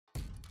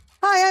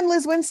Hi, I'm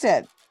Liz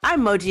Winstead.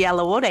 I'm Moji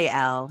Alawode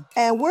L.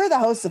 And we're the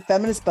hosts of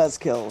Feminist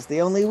Buzzkills, the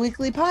only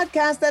weekly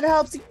podcast that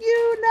helps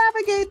you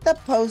navigate the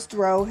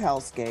post-Roe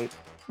hellscape.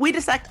 We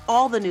dissect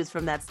all the news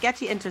from that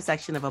sketchy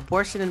intersection of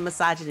abortion and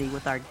misogyny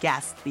with our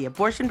guests, the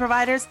abortion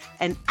providers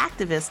and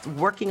activists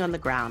working on the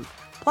ground.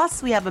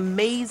 Plus, we have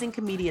amazing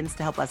comedians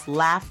to help us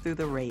laugh through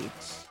the rage.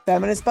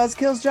 Feminist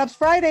Buzzkills drops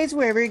Fridays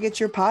wherever you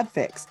get your pod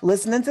fix.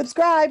 Listen and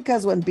subscribe,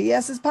 because when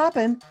BS is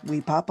poppin',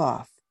 we pop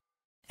off.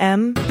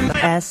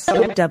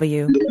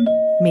 MSW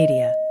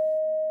Media.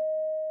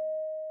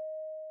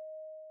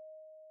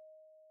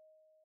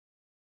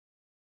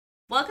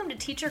 Welcome to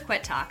Teacher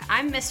Quit Talk.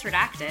 I'm Miss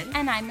Redacted.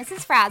 And I'm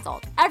Mrs.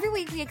 Frazzled. Every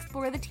week we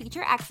explore the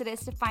teacher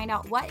exodus to find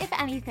out what, if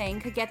anything,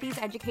 could get these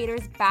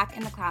educators back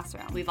in the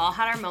classroom. We've all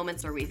had our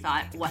moments where we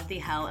thought, what the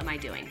hell am I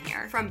doing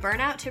here? From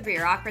burnout to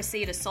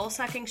bureaucracy to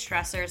soul-sucking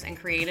stressors and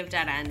creative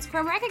dead ends.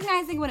 From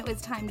recognizing when it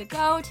was time to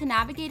go to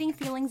navigating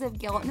feelings of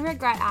guilt and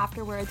regret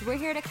afterwards, we're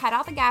here to cut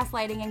out the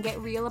gaslighting and get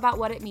real about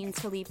what it means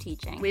to leave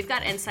teaching. We've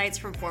got insights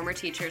from former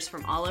teachers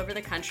from all over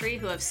the country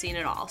who have seen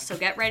it all. So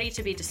get ready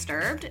to be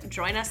disturbed.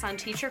 Join us on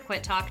Teacher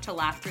Quit Talk to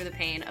laugh through the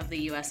pain of the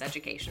U.S.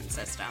 education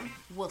system.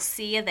 We'll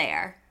see you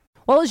there.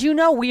 Well, as you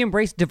know, we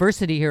embrace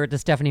diversity here at the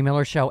Stephanie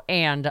Miller Show,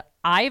 and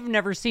I've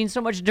never seen so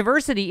much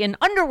diversity in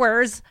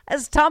underwears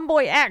as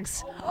Tomboy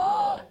X.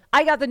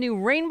 I got the new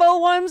rainbow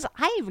ones.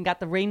 I even got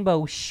the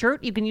rainbow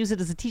shirt. You can use it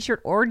as a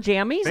t-shirt or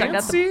jammies. Fancy? I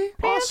got the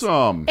pants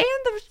Awesome. And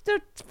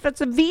it's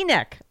a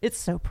V-neck. It's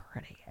so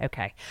pretty.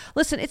 Okay.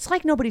 Listen, it's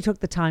like nobody took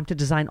the time to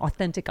design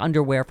authentic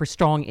underwear for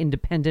strong,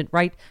 independent,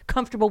 right?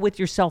 Comfortable with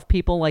yourself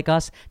people like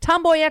us.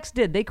 Tomboy X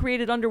did. They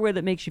created underwear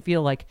that makes you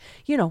feel like,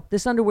 you know,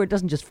 this underwear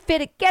doesn't just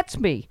fit, it gets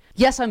me.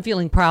 Yes, I'm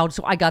feeling proud,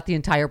 so I got the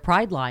entire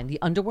Pride line.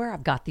 The underwear,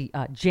 I've got the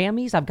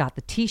jammies, I've got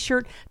the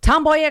t-shirt.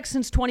 Tomboy X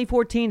since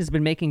 2014 has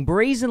been making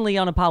brazenly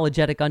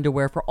unapologetic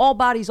underwear for all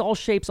bodies, all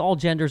shapes, all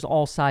genders,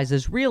 all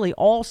sizes. Really,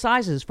 all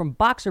sizes, from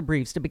boxer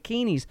briefs to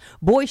bikinis,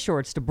 boy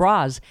shorts to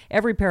bras.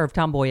 Every pair of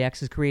Tomboy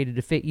X is created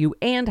to fit you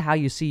and how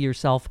you see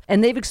yourself.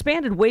 And they've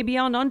expanded way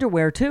beyond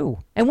underwear, too.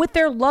 And with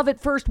their love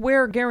at first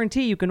wear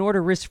guarantee, you can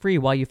order risk-free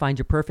while you find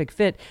your perfect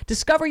fit.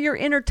 Discover your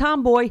inner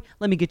tomboy.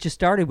 Let me get you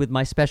started with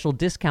my special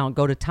discount.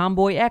 Go to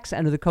Tomboy X,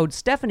 enter the code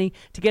Stephanie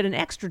to get an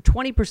extra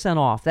 20%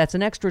 off. That's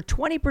an extra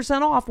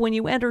 20% off when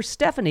you enter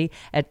Stephanie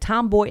at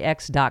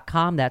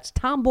tomboyx.com. That's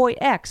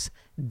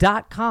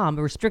tomboyx.com.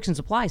 Restrictions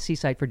apply. See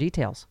site for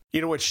details. You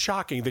know, it's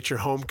shocking that your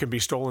home can be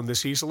stolen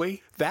this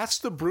easily. That's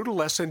the brutal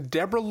lesson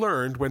Deborah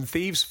learned when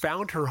thieves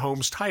found her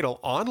home's title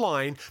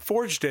online,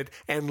 forged it,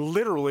 and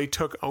literally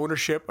took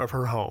ownership of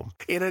her home.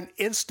 In an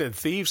instant,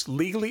 thieves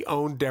legally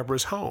owned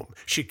Deborah's home.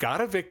 She got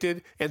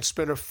evicted and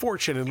spent a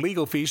fortune in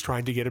legal fees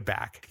trying to get it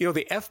back. You know,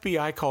 the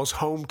FBI calls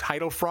home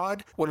title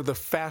fraud one of the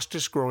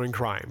fastest growing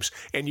crimes,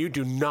 and you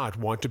do not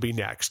want to be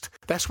next.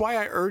 That's why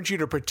I urge you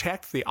to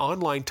protect the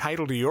online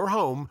title to your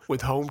home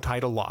with Home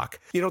Title Lock.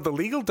 You know, the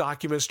legal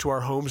documents to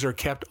our homes are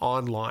kept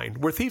online,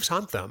 where thieves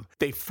hunt them.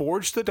 They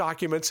forge the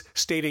documents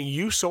stating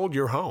you sold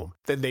your home.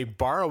 Then they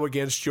borrow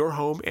against your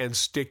home and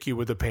stick you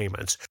with the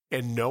payments.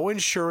 And no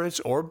insurance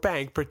or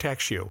bank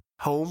protects you.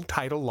 Home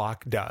Title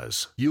Lock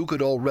does. You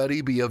could already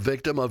be a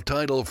victim of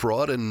title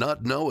fraud and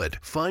not know it.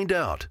 Find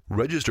out.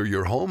 Register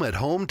your home at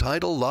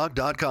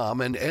HomeTitleLock.com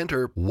and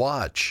enter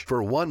WATCH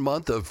for 1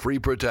 month of free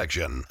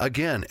protection.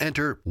 Again,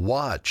 enter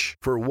WATCH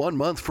for 1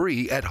 month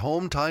free at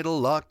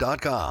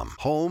HomeTitleLock.com.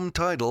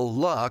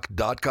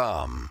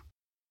 HomeTitleLock.com.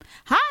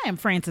 Hi, I'm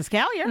Frances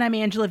Callier. And I'm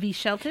Angela V.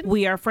 Shelton.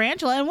 We are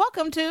Frangela, and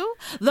welcome to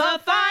The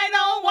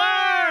Final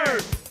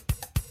Word!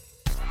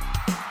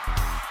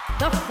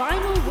 The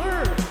Final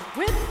Word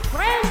with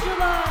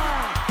Frangela.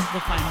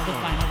 The final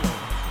word.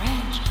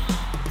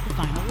 Frangela. The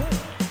final word.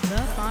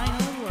 The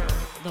Final Word.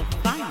 The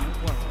final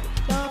word.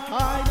 The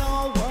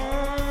Final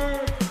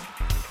Word.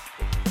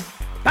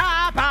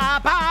 Ba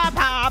ba ba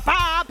ba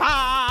ba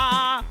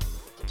ba.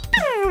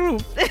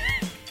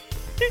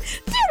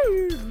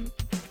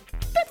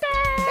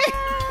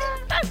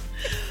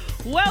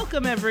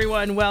 Welcome,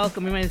 everyone.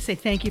 Welcome. We want to say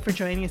thank you for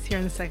joining us here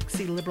on the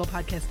Sexy Liberal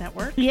Podcast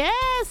Network.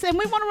 Yes, and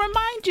we want to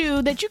remind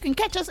you that you can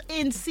catch us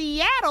in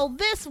Seattle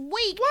this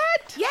week.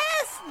 What?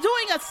 Yes,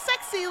 doing a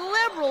Sexy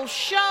Liberal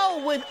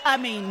show with,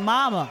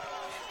 Mama,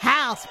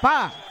 Hal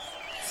Sparks.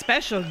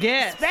 Special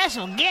guest. It's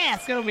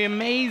It's going to be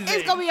amazing.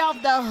 It's going to be off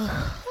the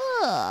hook.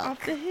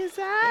 Off to his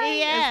eye.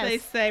 Yes. As they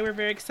say, we're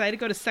very excited.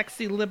 Go to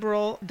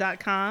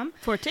sexyliberal.com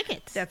for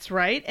tickets. That's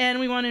right. And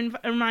we want to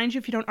remind you,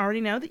 if you don't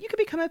already know, that you can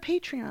become a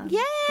Patreon.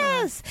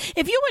 Yes.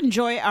 If you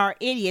enjoy our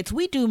idiots,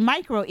 we do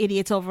micro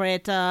idiots over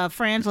at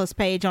Frangela's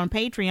page on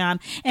Patreon.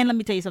 And let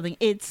me tell you something.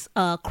 It's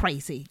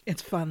crazy.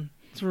 It's fun.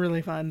 It's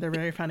really fun. They're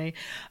very funny.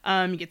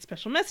 You get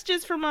special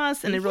messages from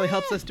us, and it really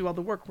helps us do all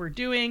the work we're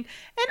doing.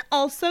 And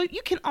also,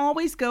 you can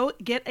always go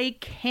get a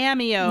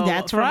Cameo.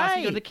 That's from us. right.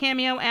 You go to the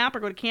Cameo app or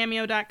go to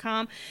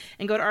cameo.com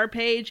and go to our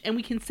page, and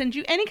we can send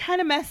you any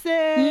kind of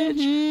message.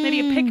 Maybe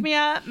a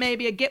pick-me-up,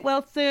 maybe a get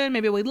well soon,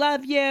 maybe we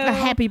love you. A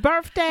happy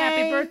birthday.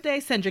 Happy birthday.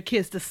 Send your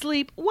kids to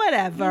sleep.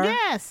 Whatever.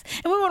 Yes.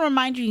 And we want to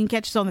remind you can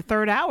catch us on the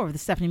third hour of the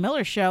Stephanie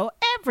Miller Show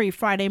every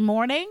Friday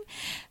morning.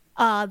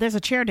 There's a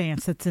chair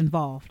dance that's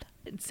involved.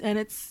 It's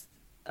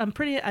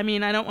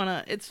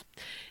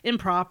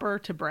improper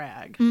to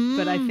brag,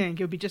 but I think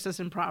it would be just as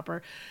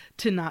improper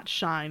to not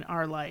shine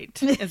our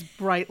light as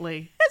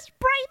brightly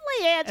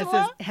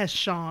Angela. as has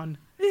shone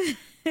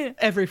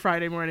every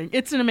Friday morning.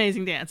 It's an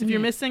amazing dance. If you're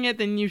missing it,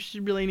 then you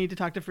should really need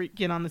to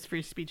get on this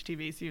Free Speech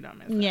TV so you don't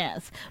miss it.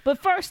 Yes. But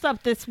first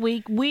up this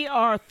week, we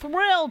are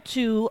thrilled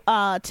to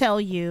tell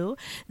you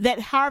that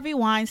Harvey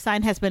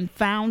Weinstein has been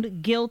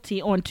found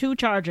guilty on 2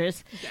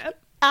 charges. Yep.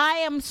 I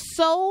am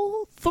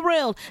so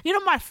thrilled. You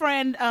know, my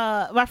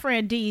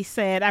friend Dee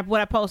said,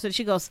 when I posted,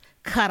 she goes,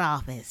 cut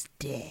off his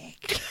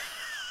dick.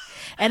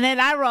 And then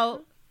I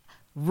wrote,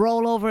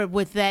 roll over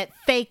with that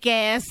fake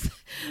ass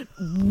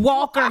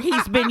walker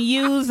he's been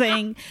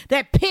using,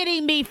 that pity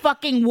me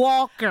fucking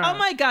walker. Oh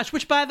my gosh,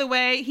 which by the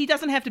way, he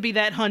doesn't have to be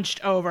that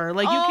hunched over.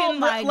 Like you can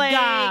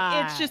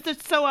God.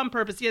 It's so on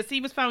purpose. Yes, he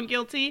was found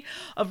guilty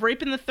of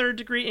rape in the 3rd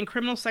degree and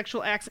criminal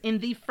sexual acts in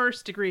the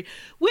 1st degree,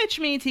 which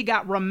means he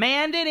got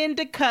remanded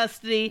into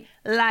custody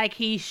like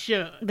he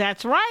should.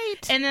 That's right.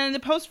 And then in the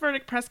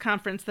post-verdict press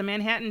conference, the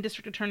Manhattan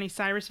District Attorney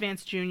Cyrus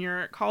Vance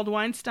Jr. called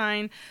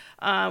Weinstein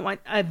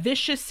a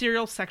vicious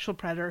serial sexual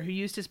predator who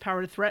used his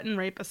power to threaten,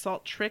 rape,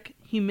 assault, trick,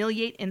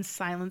 humiliate, and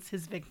silence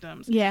his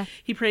victims. Yeah.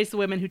 He praised the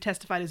women who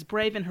testified as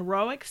brave and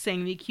heroic,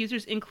 saying the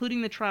accusers,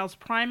 including the trial's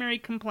primary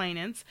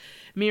complainants,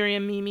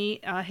 Miriam,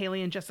 Mimi,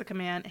 Haley, and Jessica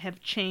Mann,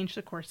 have changed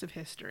the course of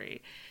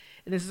history.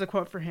 And this is a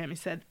quote for him. He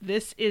said,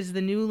 "This is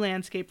the new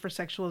landscape for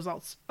sexual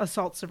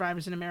assault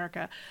survivors in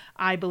America,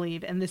 I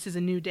believe, and this is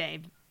a new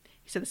day."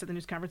 He said this at the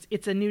news conference.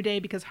 "It's a new day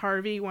because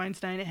Harvey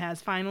Weinstein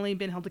has finally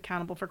been held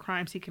accountable for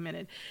crimes he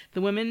committed.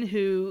 The women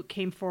who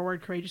came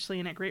forward courageously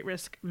and at great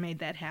risk made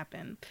that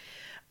happen."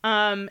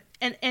 And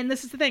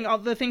this is the thing. All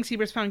the things he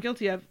was found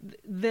guilty of,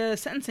 the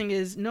sentencing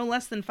is no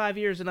less than 5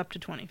 years and up to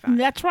 25.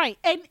 That's right.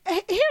 And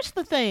here's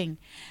the thing.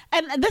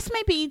 And this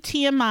may be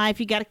TMI if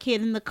you got a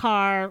kid in the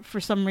car for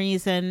some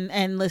reason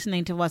and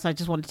listening to us. I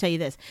just want to tell you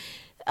this.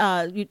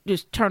 You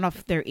just turn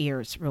off their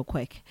ears real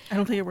quick. I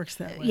don't think it works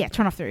that way. Yeah,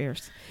 turn off their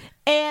ears.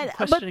 And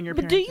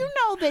but do you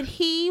know that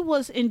he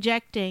was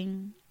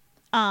injecting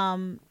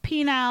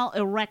penile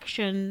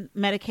erection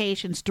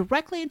medications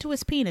directly into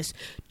his penis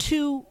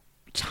to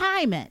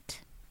time it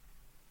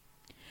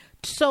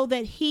so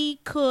that he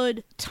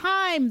could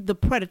time the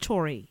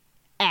predatory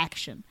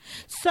action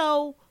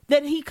so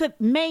that he could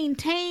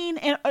maintain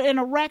an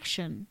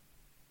erection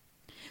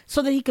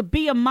so that he could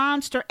be a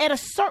monster at a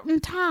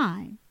certain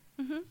time?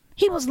 Mm-hmm.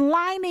 He was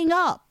lining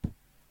up.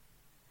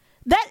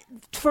 That,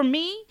 for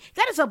me,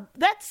 that's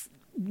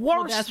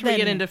worse. That's where we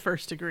get into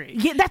 1st degree.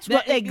 Yeah,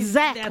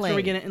 exactly. That's where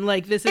we get in.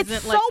 Like this it's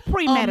isn't so like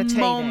premeditated. A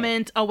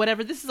moment or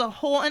whatever. This is a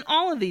whole, and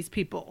all of these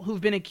people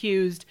who've been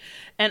accused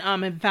and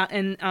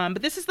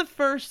but this is the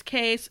first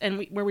case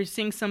where we're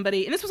seeing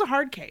somebody, and this was a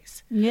hard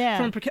case. Yeah.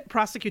 From a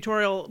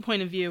prosecutorial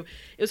point of view,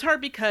 it was hard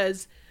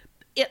because,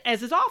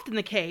 as is often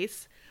the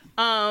case,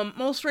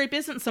 most rape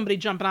isn't somebody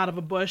jumping out of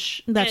a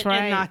bush and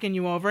knocking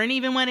you over. And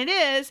even when it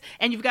is,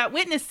 and you've got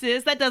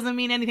witnesses, that doesn't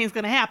mean anything's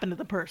going to happen to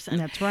the person.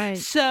 That's right.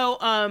 So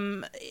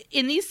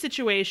in these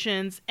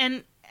situations,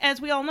 and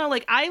as we all know,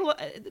 like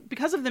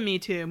because of the Me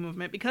Too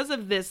movement, because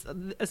of this,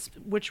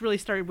 which really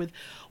started with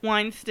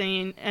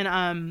Weinstein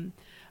and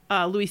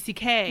Louis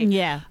C.K.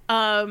 Yeah.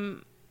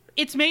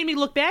 It's made me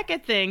look back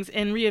at things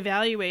and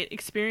reevaluate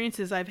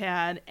experiences I've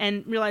had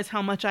and realize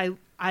how much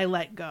I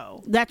let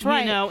go. That's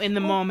right. You know, in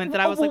the moment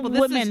that I was like, well,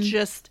 this is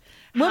just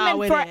how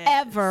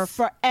women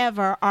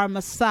forever are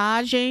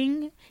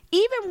massaging,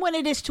 even when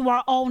it is to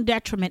our own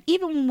detriment,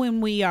 even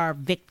when we are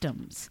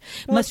victims.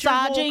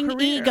 Massaging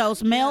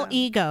egos, male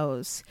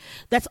egos.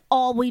 That's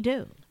all we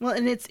do. Well,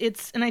 and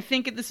and I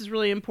think this is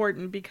really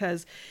important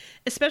because,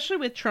 especially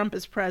with Trump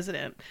as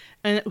president,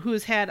 and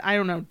who's had, I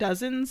don't know,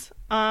 dozens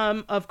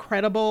of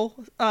credible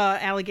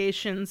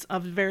allegations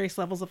of various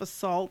levels of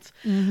assault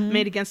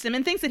made against him,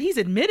 and things that he's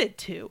admitted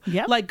to,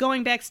 like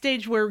going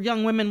backstage where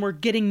young women were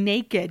getting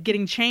naked,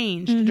 getting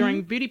changed during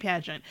a beauty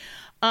pageant.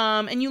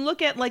 And you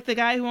look at like the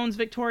guy who owns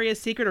Victoria's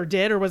Secret or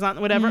did or was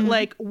on whatever,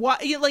 like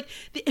what,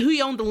 who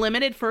he owned the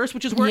Limited first,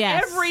 which is where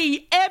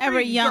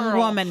every young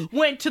woman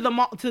went to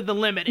the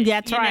Limited.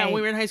 That's right.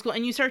 We were in high school,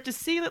 and you start to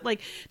see that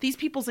like these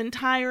people's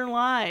entire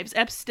lives,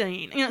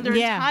 Epstein, their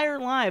entire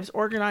lives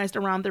organized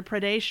around their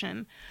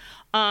predation.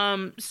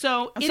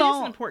 So it is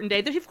an important day.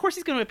 Of course,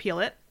 he's going to appeal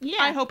it. Yeah.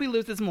 I hope he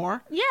loses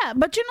more. Yeah,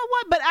 but you know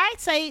what? But I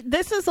say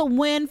this is a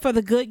win for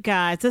the good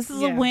guys. This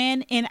is a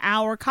win in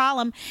our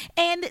column,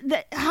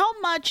 and how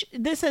much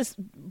this has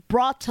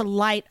brought to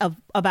light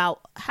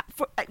about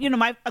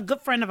a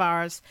good friend of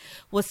ours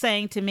was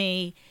saying to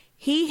me,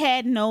 He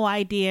had no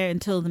idea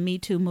until the Me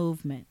Too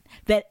movement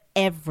that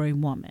every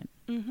woman,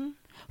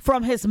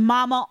 from his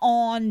mama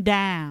on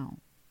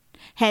down,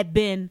 had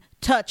been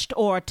touched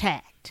or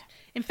attacked.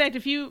 In fact,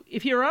 if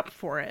you're up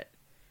for it,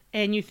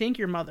 and you think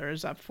your mother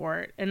is up for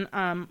it, and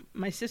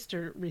my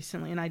sister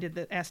recently, and I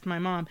asked my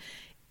mom,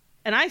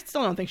 and I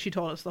still don't think she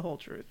told us the whole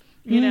truth,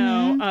 you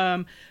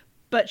know,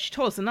 but she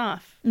told us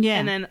enough. Yeah.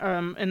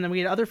 And then we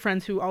had other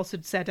friends who also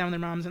sat down with their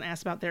moms and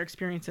asked about their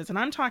experiences. And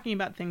I'm talking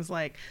about things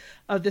like,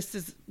 oh,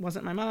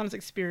 wasn't my mom's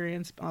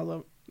experience,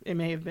 although it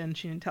may have been,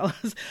 she didn't tell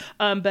us,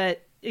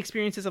 but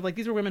experiences of like,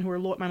 these were women who were,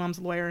 my mom's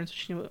a lawyer, and so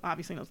she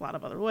obviously knows a lot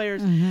of other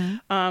lawyers.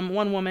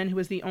 One woman who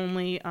was the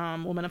only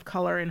woman of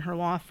color in her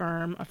law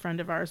firm, a friend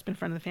of ours, been a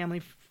friend of the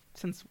family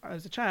since I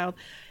was a child,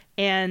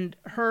 and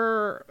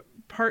her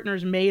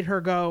partners made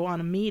her go on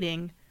a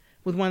meeting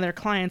with one of their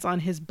clients on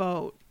his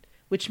boat,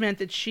 which meant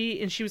that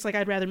she was like,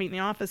 I'd rather meet in the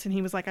office, and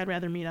he was like, I'd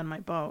rather meet on my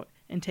boat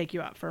and take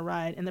you out for a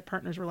ride. And the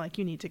partners were like,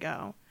 you need to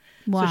go.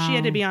 Wow. So she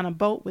had to be on a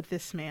boat with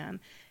this man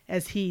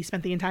as he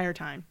spent the entire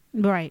time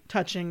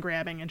touching,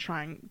 grabbing, and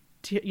trying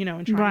to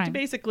to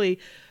basically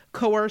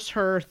coerce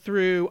her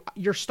through,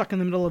 you're stuck in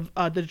the middle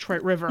of the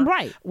Detroit River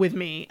with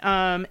me.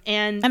 And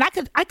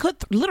I could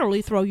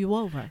literally throw you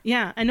over.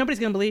 Yeah. And nobody's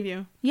going to believe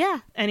you. Yeah.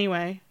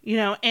 Anyway,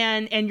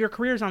 and your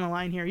career's on the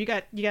line here. You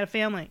got a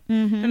family.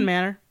 Doesn't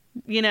matter,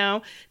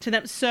 to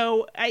them.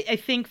 So I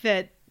think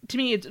that, to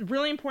me, it's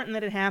really important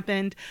that it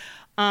happened.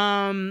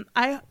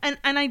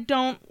 I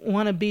don't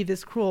want to be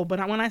this cruel,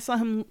 but when I saw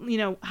him,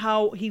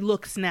 how he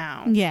looks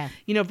now,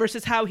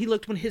 versus how he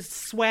looked when his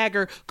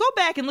swagger, go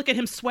back and look at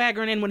him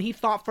swaggering in when he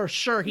thought for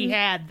sure he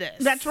had this.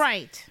 That's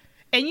right.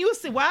 And you will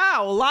see,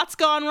 wow, a lot's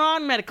gone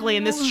wrong medically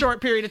in this short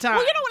period of time.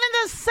 Well,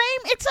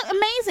 it's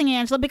amazing,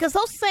 Angela, because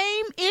those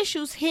same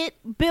issues hit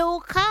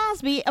Bill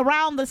Cosby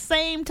around the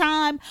same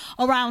time,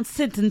 around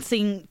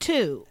sentencing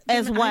too,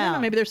 as well. I don't know,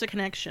 maybe there's a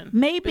connection.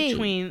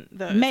 Between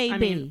those. Maybe. I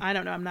mean, I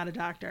don't know. I'm not a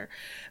doctor.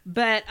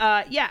 But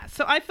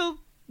so I feel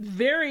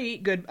very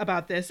good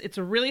about this. These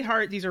are really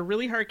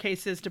hard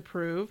cases to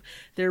prove.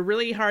 They're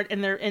really hard,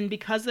 and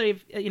because there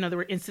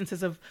were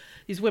instances of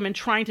these women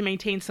trying to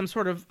maintain some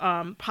sort of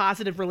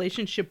positive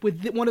relationship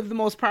with one of the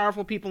most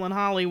powerful people in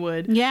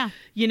Hollywood. Yeah.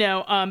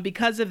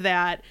 Because of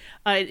that,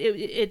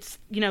 it's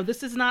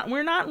this is not,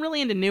 we're not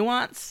really into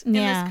nuance in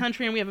this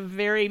country, and we have a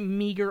very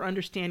meager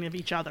understanding of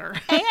each other.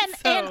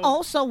 And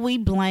also we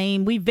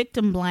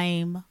victim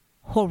blame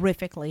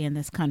horrifically in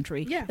this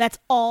country. Yeah. That's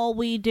all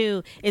we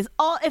do. If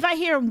I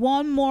hear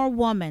one more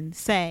woman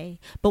say,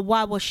 but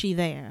why was she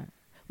there?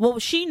 Well,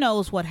 she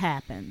knows what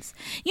happens.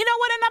 You know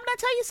what? And I'm going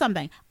to tell you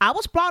something. I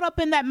was brought up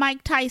in that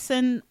Mike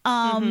Tyson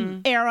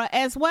era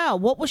as well.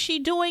 What was she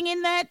doing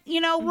in that,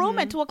 room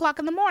at 2:00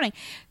 in the morning?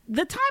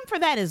 The time for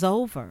that is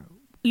over.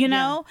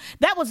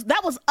 That was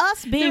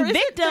us being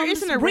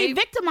victims,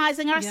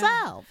 re-victimizing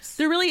ourselves.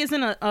 There really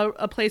isn't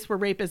a place where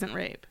rape isn't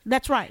rape.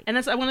 That's right. And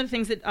that's one of the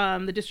things that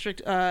the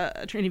district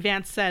attorney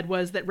Vance said,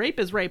 was that rape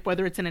is rape,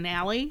 whether it's in an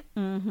alley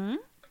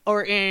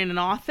or in an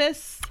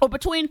office. Or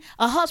between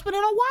a husband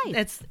and a wife.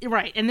 That's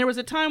right. And there was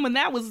a time when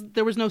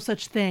there was no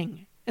such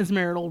thing as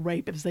marital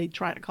rape, as they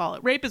try to call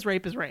it. Rape is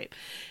rape is rape.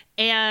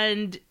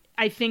 And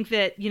I think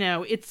that,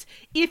 it's,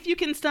 if you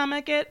can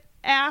stomach it,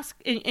 ask,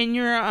 and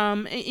you're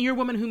a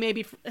woman who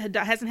maybe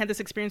hasn't had this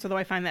experience, although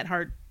I find that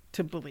hard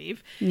to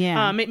believe.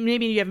 Yeah.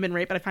 Maybe you haven't been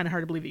raped, but I find it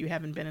hard to believe that you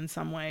haven't been in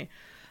some way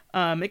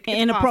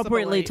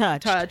inappropriately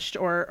touched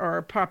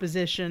or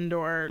propositioned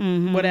or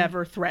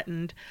whatever,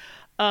 threatened.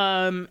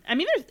 There's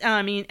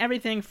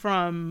everything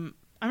from,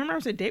 I remember I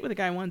was on a date with a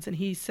guy once, and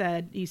he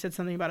said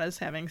something about us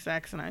having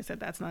sex, and I said,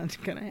 that's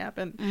not going to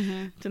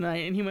happen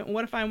tonight. And he went,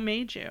 what if I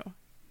made you?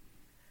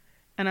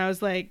 And I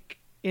was like,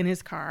 in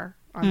his car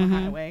on the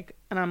highway,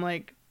 and I'm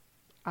like,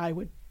 I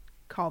would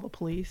call the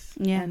police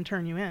and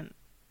turn you in.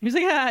 He was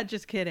like,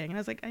 just kidding. And I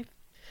was like,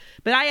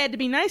 but I had to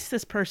be nice to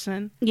this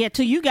person. Yeah,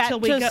 till we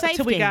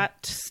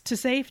got to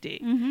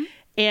safety.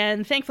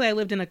 And thankfully, I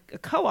lived in a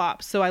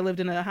co-op, so I lived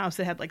in a house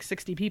that had like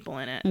 60 people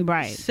in it.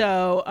 Right.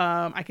 So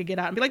I could get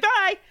out and be like,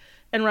 bye,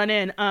 and run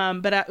in.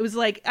 But it was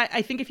like,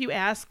 I think if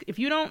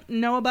you don't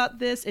know about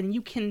this and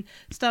you can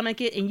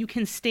stomach it and you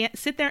can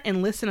sit there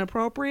and listen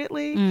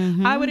appropriately,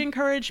 I would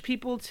encourage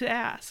people to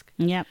ask.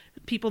 Yep.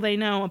 People they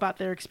know about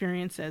their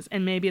experiences,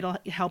 and maybe it'll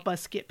help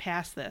us get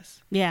past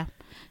this. Yeah,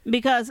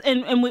 because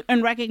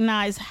and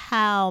recognize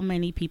how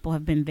many people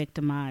have been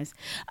victimized.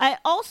 We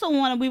also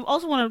want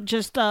to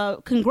just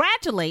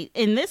congratulate,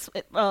 in this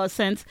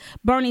sense,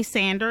 Bernie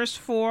Sanders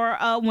for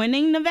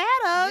winning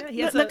Nevada,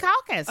 the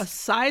caucus, a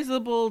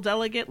sizable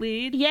delegate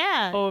lead.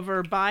 Yeah,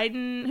 over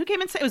Biden. Who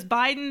came in? It was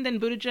Biden, then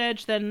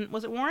Buttigieg, then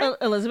was it Warren?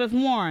 Elizabeth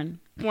Warren.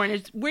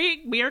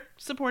 We are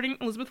supporting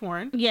Elizabeth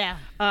Warren. Yeah.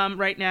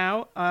 Right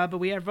now, but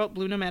we are vote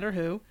blue no matter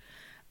who.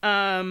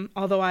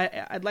 Although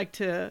I'd like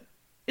to.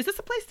 Is this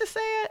a place to say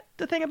it?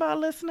 The thing about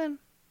listening?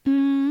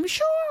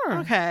 Sure.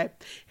 Okay.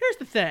 Here's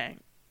the thing.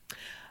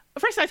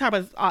 first thing I talk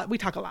about is we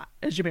talk a lot,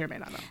 as you may or may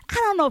not know. I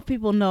don't know if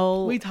people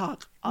know. We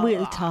talk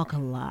a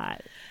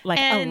lot. Like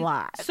a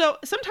lot. So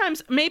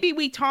sometimes maybe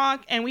we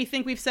talk and we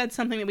think we've said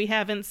something that we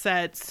haven't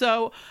said.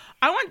 So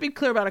I want to be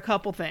clear about a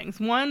couple things.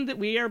 One, that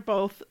we are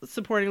both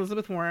supporting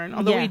Elizabeth Warren,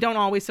 although we don't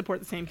always support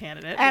the same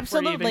candidate.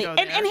 Absolutely. And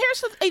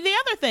here's the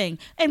other thing.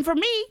 And for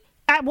me,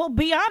 I will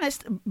be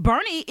honest,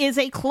 Bernie is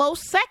a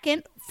close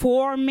second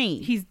for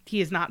me.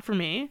 He is not for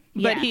me,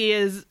 but he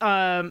is.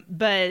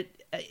 But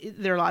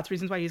there are lots of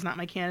reasons why he's not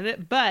my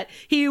candidate, but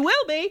he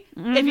will be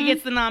if he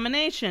gets the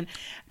nomination.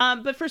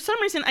 But for some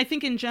reason, I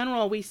think in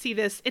general we see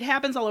this. It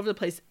happens all over the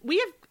place. We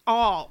have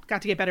all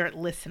got to get better at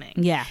listening.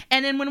 Yeah.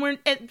 And then when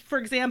for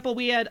example,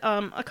 we had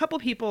a couple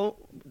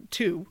people,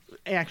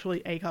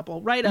 a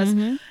couple, write us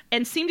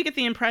and seemed to get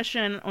the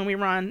impression when we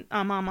were on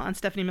Mama on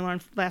Stephanie Miller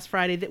last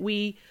Friday that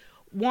we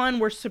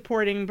were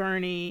supporting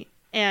Bernie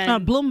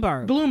and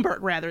Bloomberg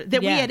rather,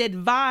 that we had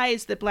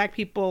advised that black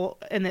people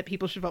and that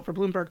people should vote for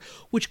Bloomberg,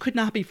 which could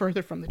not be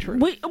further from the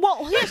truth.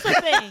 Well, here's the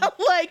thing.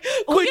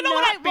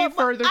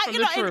 Further from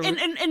the truth.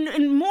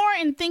 And more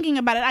in thinking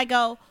about it, I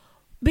go,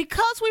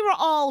 because we were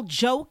all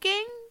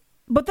joking,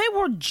 but they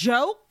were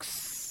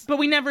jokes. But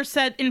we never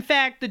said, in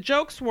fact, the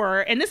jokes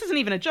were, and this isn't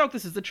even a joke,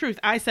 this is the truth.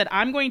 I said,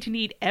 I'm going to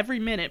need every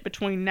minute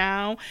between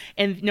now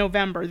and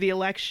November, the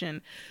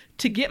election,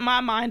 to get my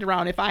mind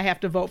around if I have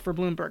to vote for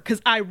Bloomberg,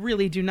 because I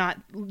really do not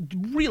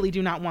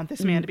want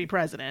this man to be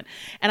president,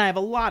 and I have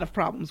a lot of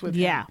problems with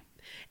him.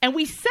 And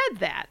we said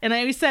that, and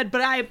we said,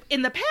 but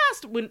in the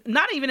past, when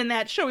not even in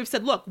that show, we've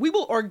said, look, we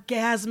will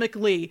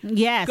orgasmically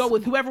go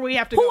with whoever we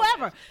have to go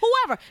with.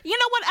 Whoever. You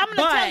know what? I'm going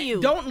to tell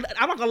you.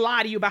 I'm not going to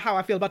lie to you about how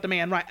I feel about the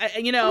man, right?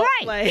 Right.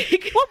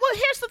 Well,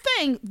 here's the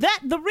thing. That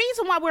the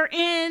reason why we're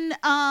in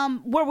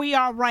where we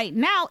are right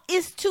now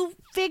is to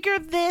figure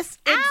this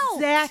out.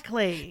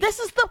 Exactly. This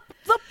is the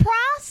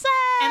process.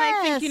 And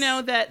I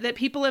think, that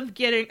people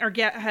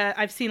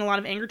I've seen a lot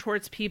of anger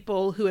towards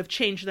people who have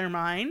changed their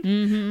mind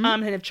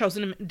and have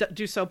chosen to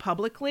do so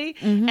publicly.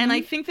 And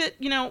I think that,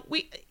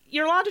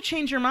 you're allowed to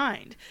change your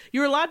mind.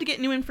 You're allowed to get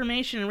new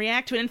information and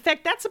react to it. In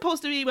fact, that's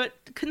supposed to be what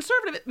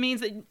conservative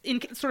means,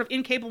 that sort of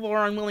incapable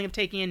or unwilling of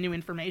taking in new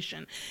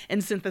information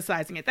and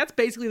synthesizing it. That's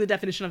basically the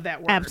definition of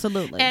that word.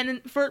 Absolutely.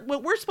 And for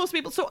what we're supposed to be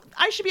able, so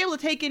I should be able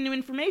to take in new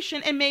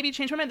information and maybe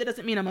change my mind. That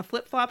doesn't mean I'm a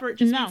flip-flopper. It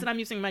just means that I'm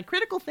using my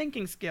critical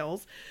thinking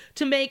skills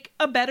to make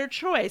a better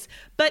choice.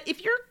 But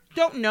if you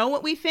don't know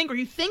what we think, or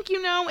you think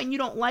you know and you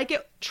don't like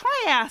it,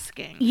 try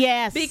asking.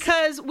 Yes.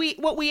 Because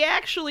what we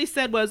actually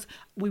said was,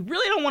 we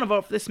really don't want to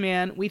vote for this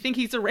man. We think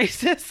he's a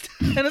racist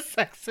and a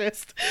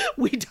sexist.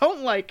 We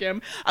don't like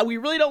him. We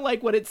really don't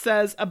like what it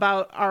says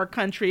about our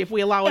country if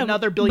we allow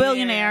another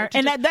billionaire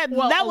and that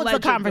was the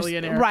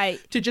conversation, right?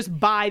 To just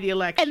buy the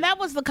election. And that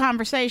was the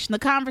conversation. The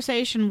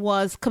conversation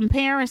was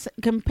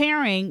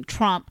comparing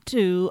Trump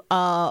to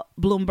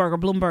Bloomberg, or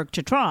Bloomberg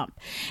to Trump,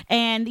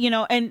 and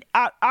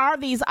are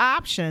these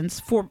options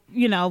for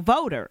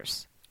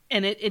voters?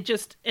 And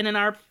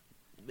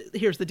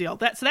here's the deal.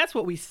 That's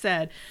what we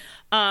said.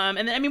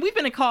 And then, we've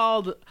been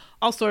called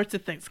all sorts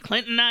of things.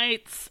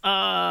 Clintonites,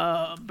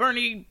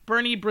 Bernie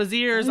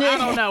Braziers. I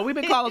don't know. We've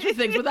been called all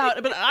things but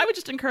I would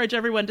just encourage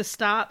everyone to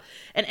stop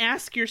and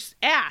ask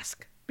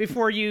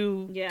before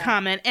you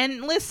comment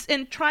and listen,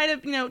 and try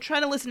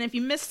to listen. If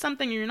you missed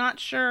something or you're not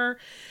sure.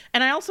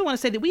 And I also want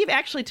to say that we've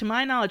actually, to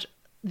my knowledge,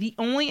 the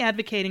only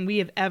advocating we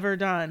have ever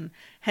done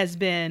has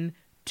been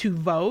to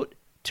vote,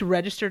 to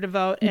register to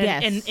vote.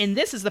 And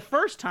this is the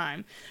first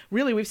time,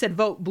 really, we've said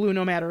vote blue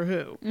no matter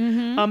who.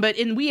 But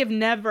we have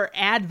never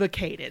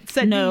advocated,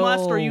 said you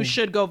must or you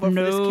should go vote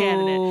for this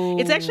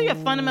candidate. It's actually a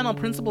fundamental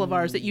principle of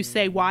ours that you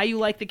say why you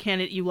like the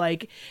candidate you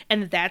like,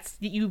 and that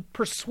you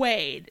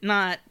persuade,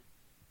 not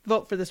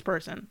vote for this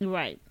person.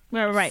 Right.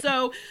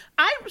 So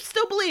I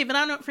still believe, and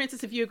I don't know,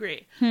 Frances, if you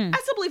agree, I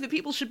still believe that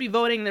people should be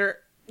voting their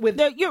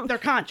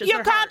conscience,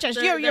 your conscience,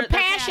 your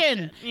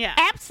passion. Yeah,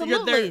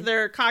 absolutely.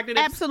 Their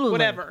cognitive, absolutely,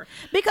 whatever.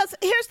 Because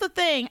here's the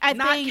thing: I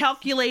not think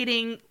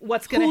calculating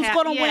who's going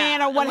to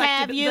win or what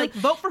have you. Like,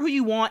 vote for who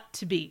you want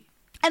to be.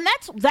 And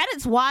that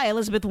is why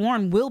Elizabeth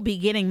Warren will be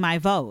getting my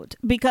vote,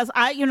 because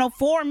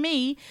for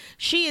me,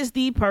 she is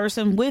the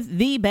person with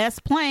the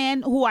best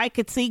plan who I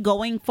could see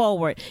going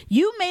forward.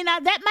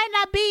 That might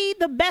not be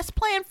the best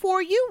plan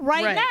for you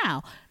right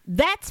now.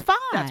 That's fine.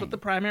 That's what the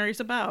primary is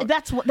about.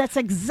 That's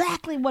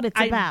exactly what it's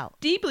about. I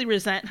deeply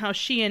resent how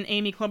she and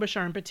Amy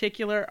Klobuchar in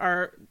particular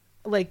are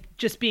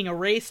just being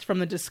erased from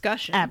the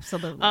discussion.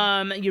 Absolutely.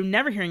 You're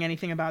never hearing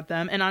anything about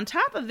them. And on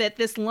top of it,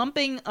 this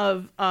lumping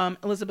of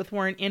Elizabeth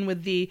Warren in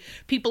with the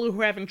people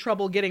who are having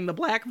trouble getting the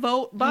black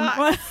vote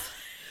box.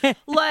 I'm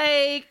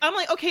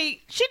like,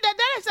 okay,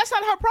 that's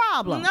not her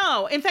problem.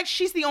 No, in fact,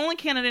 she's the only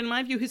candidate in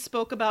my view who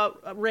spoke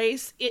about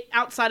race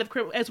outside of,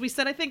 as we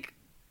said, I think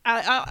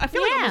I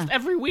feel like almost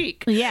every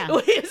week. Yeah.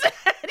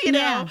 You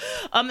know,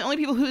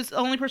 the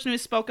only person who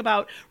spoke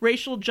about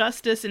racial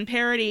justice and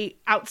parity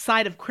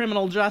outside of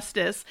criminal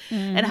justice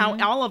and how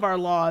all of our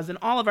laws and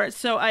all of our,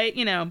 so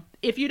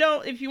if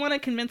you want to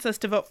convince us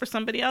to vote for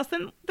somebody else,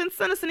 then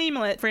send us an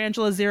email at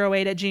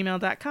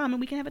frangela08@gmail.com and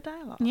we can have a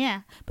dialogue.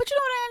 Yeah. But you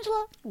know what,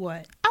 Angela?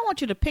 What? I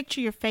want you to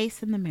picture your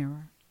face in the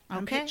mirror. Okay?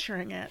 I'm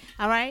picturing it.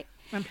 All right?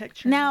 I'm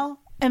picturing Now,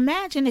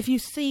 imagine if you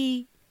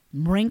see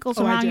wrinkles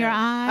around your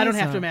eyes. I don't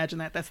have to imagine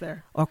that. That's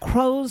there. Or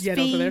crow's feet.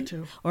 Those are there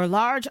too. Or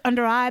large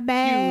under eye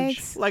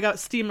bags. Huge. Like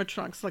steamer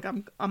trunks. Like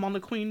I'm on the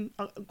queen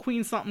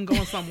something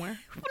going somewhere. No,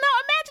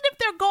 imagine if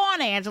they're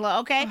gone, Angela,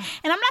 okay? And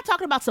I'm not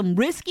talking about some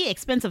risky,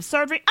 expensive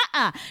surgery.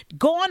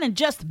 Gone in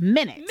just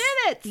minutes.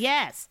 Minutes?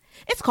 Yes.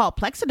 It's called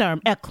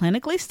Plexiderm, a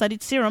clinically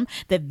studied serum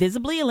that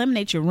visibly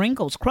eliminates your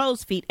wrinkles,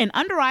 crow's feet, and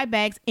under eye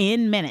bags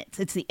in minutes.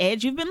 It's the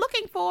edge you've been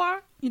looking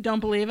for. You don't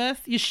believe us?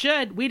 You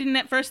should. We didn't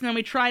at first, and then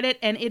we tried it,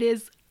 and it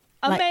is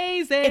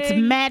amazing. It's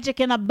magic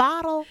in a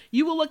bottle.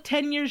 You will look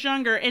 10 years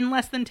younger in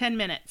less than 10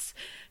 minutes.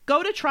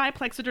 Go to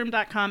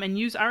tryplexiderm.com and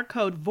use our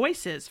code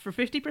VOICES for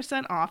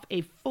 50% off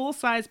a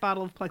full-size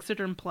bottle of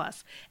Plexiderm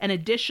Plus, an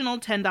additional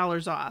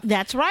 $10 off.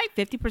 That's right,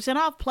 50%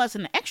 off plus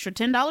an extra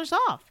 $10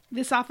 off.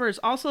 This offer is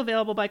also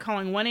available by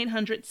calling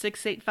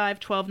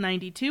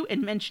 1-800-685-1292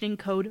 and mentioning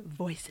code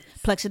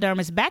VOICES. Plexiderm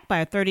is backed by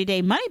a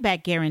 30-day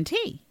money-back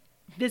guarantee.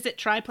 Visit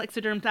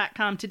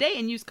tryplexiderm.com today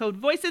and use code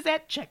VOICES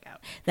at checkout.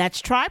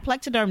 That's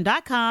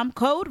tryplexiderm.com,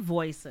 code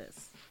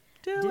VOICES.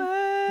 Do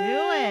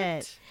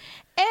it.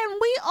 And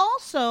we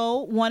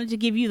also wanted to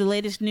give you the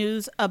latest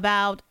news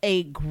about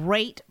a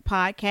great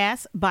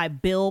podcast by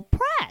Bill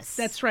Press.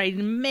 That's right.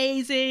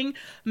 Amazing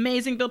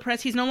Bill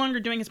Press. He's no longer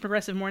doing his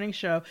Progressive Morning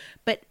Show,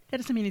 but that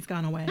doesn't mean he's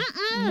gone away.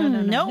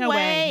 No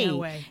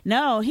way.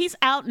 No, he's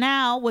out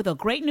now with a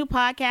great new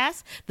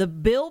podcast, the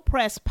Bill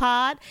Press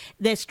Pod,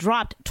 that's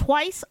dropped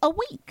twice a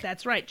week.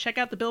 That's right. Check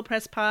out the Bill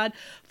Press Pod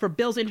for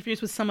Bill's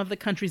interviews with some of the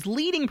country's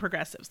leading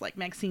progressives like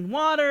Maxine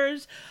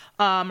Waters,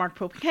 Mark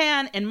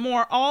Pocan, and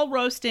more, all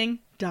roasting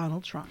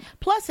Donald Trump.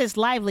 Plus his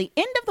lively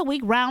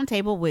end-of-the-week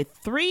roundtable with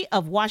 3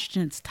 of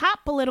Washington's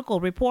top political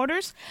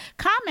reporters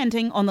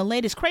commenting on the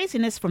latest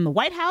craziness from the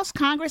White House,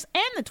 Congress,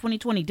 and the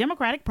 2020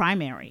 Democratic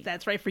primary.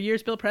 That's right. For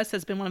years, Bill Press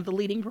has been one of the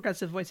leading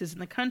progressive voices in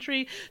the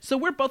country, so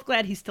we're both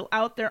glad he's still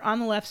out there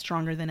on the left,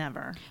 stronger than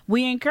ever.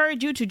 We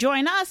encourage you to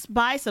join us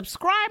by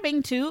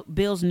subscribing to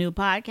Bill's new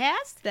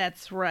podcast.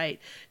 That's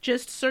right.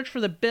 Just search for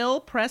the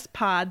Bill Press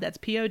Pod, that's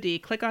P-O-D,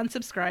 click on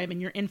subscribe,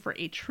 and you're in for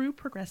a true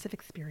progressive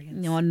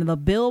experience. On the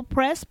Bill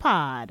Press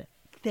Pod.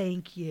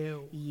 Thank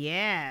you.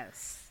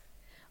 Yes.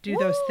 Do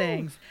those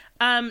things.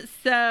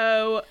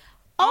 So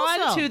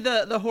also, on to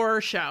the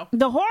horror show.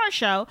 The horror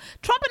show.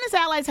 Trump and his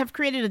allies have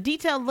created a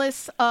detailed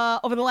list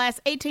over the last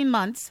 18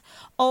 months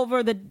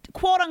over the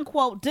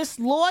quote-unquote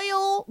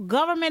disloyal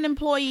government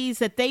employees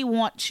that they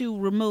want to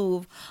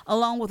remove,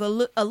 along with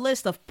a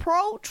list of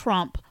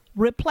pro-Trump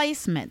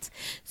replacements.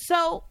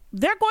 So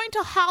they're going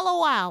to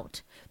hollow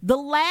out the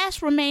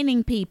last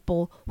remaining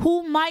people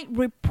who might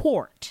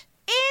report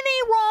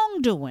any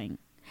wrongdoing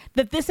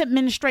that this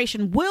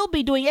administration will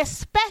be doing,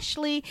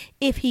 especially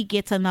if he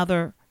gets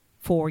another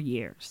 4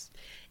 years.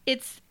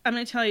 I'm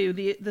going to tell you,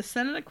 the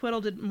Senate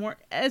acquittal did more.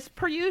 As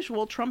per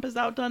usual, Trump has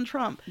outdone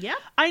Trump. Yeah.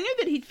 I knew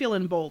that he'd feel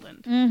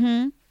emboldened.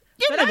 Mm-hmm.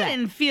 But I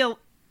didn't feel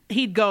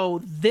he'd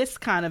go this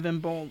kind of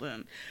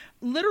emboldened.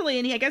 Literally,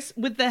 and I guess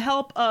with the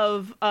help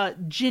of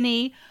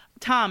Ginny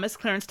Thomas,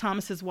 Clarence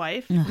Thomas's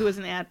wife, who is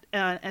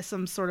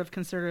some sort of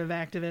conservative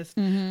activist.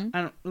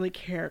 I don't really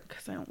care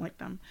because I don't like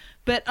them.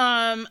 But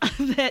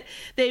that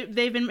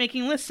they've been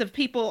making lists of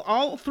people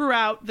all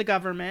throughout the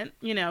government,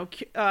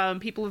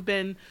 people who've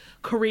been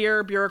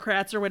career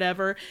bureaucrats or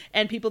whatever,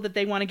 and people that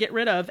they want to get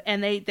rid of.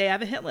 And they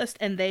have a hit list,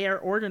 and they are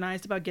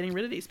organized about getting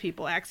rid of these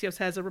people. Axios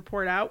has a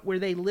report out where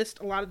they list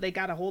they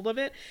got a hold of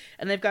it,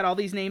 and they've got all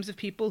these names of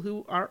people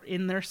who are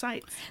in their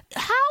sights.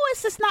 How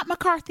is this not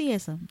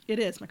McCarthyism? It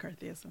is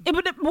McCarthyism.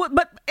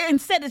 But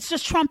instead, it's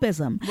just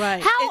Trumpism.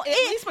 Right. At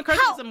least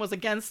McCarthyism was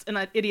against an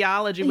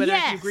ideology, whether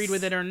you agreed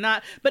with it or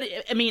not. But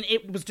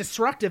it was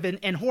destructive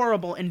and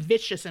horrible and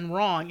vicious and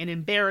wrong and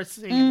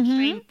embarrassing and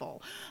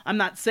shameful. I'm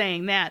not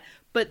saying that.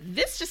 But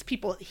this just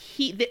people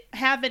that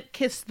haven't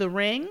kissed the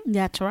ring.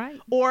 That's right.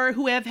 Or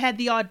who have had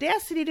the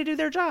audacity to do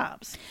their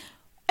jobs.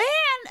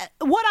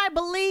 And what I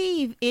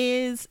believe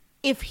is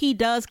if he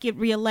does get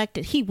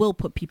reelected, he will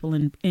put people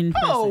in prison.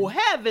 Oh,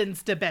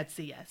 heavens to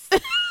Betsy, yes.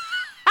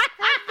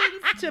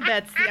 Heavens to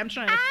Betsy. I'm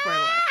trying to spoil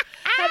it.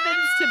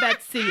 Heavens to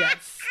Betsy,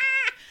 yes.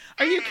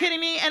 Are you kidding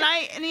me? And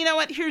you know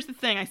what? Here's the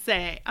thing I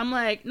say. I'm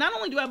like, not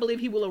only do I believe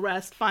he will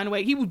find a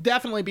way, he will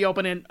definitely be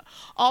opening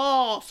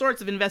all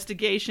sorts of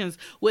investigations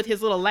with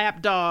his little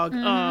lapdog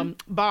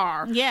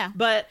Barr. Yeah.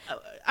 But,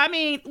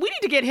 we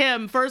need to get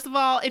him, first of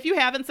all, if you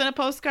haven't sent a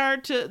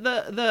postcard to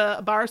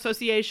the Bar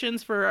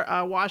Associations for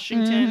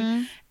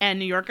Washington and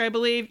New York, I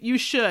believe, you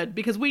should,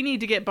 because we need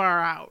to get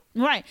Barr out.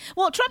 Right.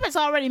 Well, Trump has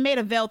already made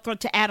a veiled threat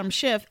to Adam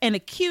Schiff and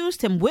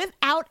accused him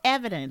without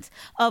evidence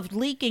of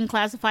leaking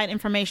classified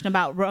information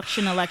about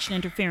Russian election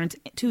interference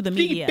to the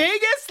media. The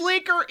biggest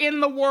leaker in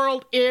the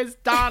world is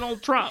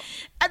Donald Trump.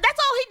 That's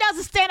all he does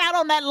is stand out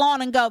on that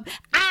lawn and go,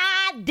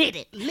 I did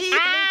it.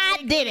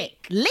 I did it.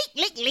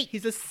 Leak.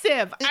 He's a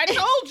sieve. I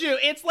told you.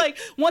 It's like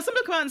when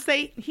somebody come out and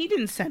say he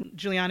didn't send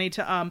Giuliani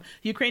to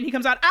Ukraine, he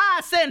comes out,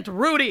 I sent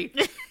Rudy.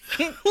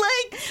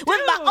 Like,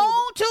 with my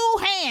own two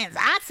hands,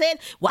 I said,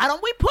 why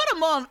don't we put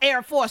him on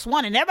Air Force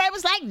One? And everybody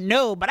was like,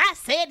 no, but I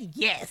said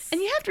yes.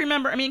 And you have to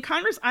remember, I mean,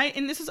 Congress, I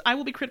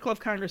will be critical of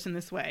Congress in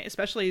this way,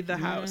 especially the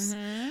House.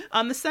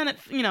 The Senate,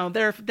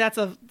 that's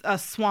a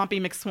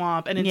swampy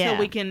McSwamp, and until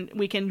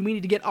we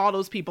need to get all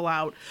those people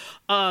out,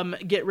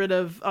 get rid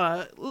of,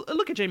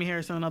 look at Jamie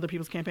Harrison and other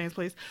people's campaigns,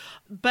 please.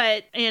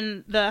 But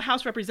in the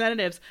House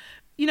Representatives,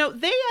 they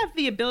have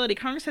the ability,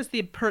 Congress has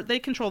they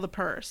control the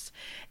purse.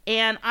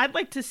 And I'd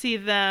like to see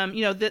them,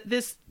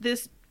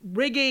 this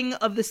rigging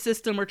of the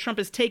system where Trump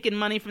has taken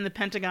money from the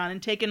Pentagon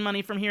and taken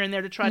money from here and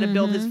there to try to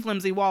build his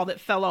flimsy wall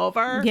that fell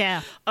over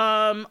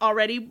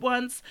already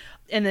once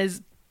and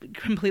is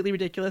completely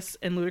ridiculous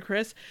and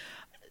ludicrous.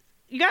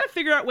 You got to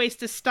figure out ways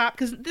to stop,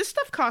 because this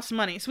stuff costs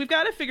money. So we've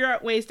got to figure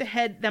out ways to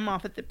head them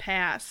off at the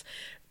pass.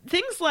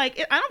 Things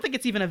like, I don't think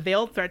it's even a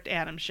veiled threat to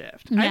Adam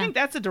Schiff. I think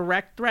that's a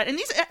direct threat. And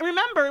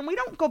remember, and we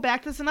don't go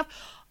back to this enough,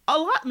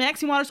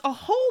 Maxine Waters, a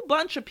whole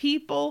bunch of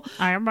people,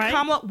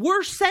 Kamala,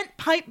 were sent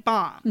pipe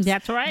bombs.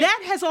 That's right.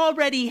 That has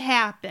already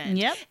happened.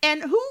 Yep.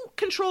 And who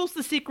controls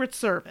the Secret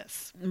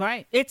Service?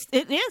 Right. It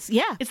is,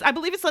 yeah. I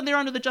believe it's they're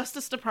under the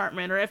Justice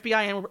Department or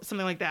FBI or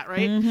something like that,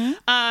 right?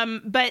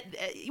 But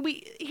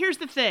here's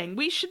the thing.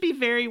 We should be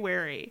very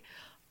wary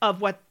of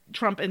what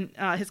Trump and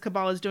his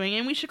cabal is doing,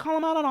 and we should call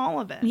him out on all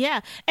of it. Yeah,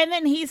 and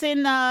then he's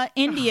in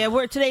India,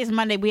 where today's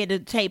Monday, we had to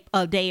tape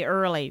a day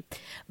early.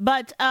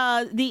 But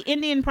the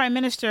Indian Prime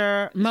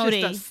Minister,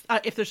 Modi...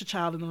 if there's a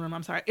child in the room,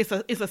 I'm sorry. It's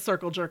a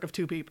circle jerk of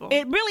two people.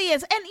 It really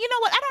is. And you know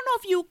what? I don't know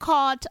if you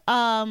caught,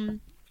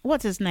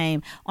 what's his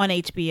name, on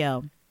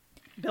HBO?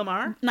 Bill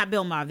Maher? Not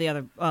Bill Maher, the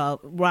other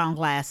round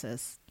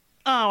glasses.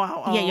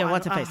 Oh, yeah,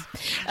 what's her face?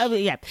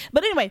 Yeah,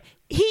 but anyway,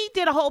 he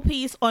did a whole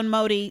piece on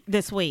Modi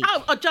this week.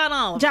 John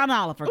Oliver. John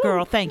Oliver,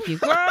 girl, thank you,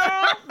 girl.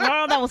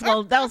 That was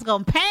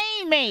gonna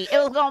pain me. It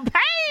was gonna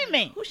pain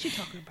me. Who's she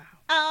talking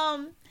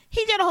about?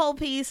 He did a whole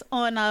piece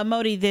on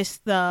Modi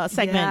this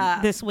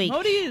segment this week.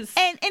 Modi is,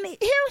 and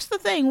here's the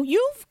thing: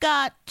 you've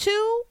got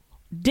two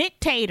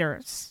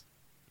dictators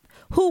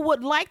who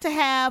would like to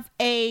have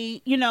when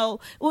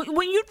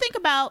you think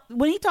about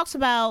when he talks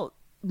about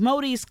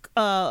Modi's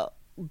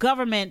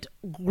government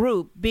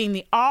group being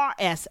the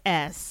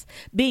RSS,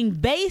 being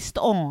based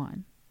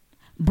on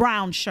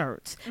brown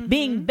shirts,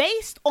 being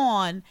based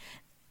on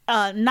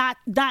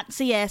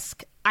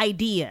Nazi-esque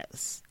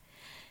ideas.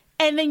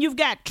 And then you've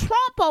got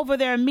Trump over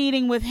there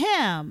meeting with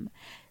him.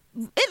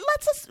 It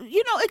lets us,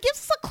 it gives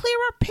us a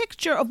clearer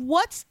picture of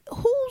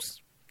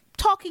who's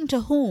talking to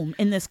whom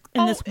in this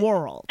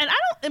world.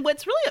 And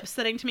what's really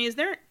upsetting to me is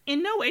they're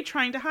in no way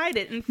trying to hide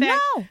it. In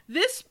fact,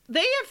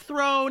 they have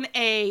thrown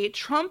a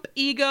Trump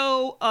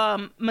ego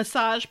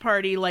massage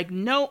party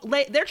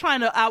they're trying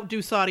to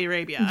outdo Saudi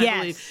Arabia, I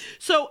believe.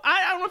 So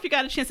I don't know if you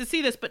got a chance to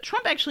see this, but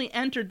Trump actually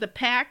entered the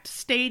packed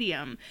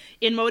stadium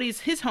in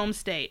his home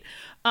state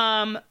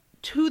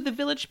to the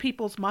Village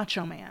People's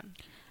Macho Man.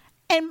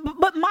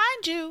 But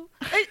mind you,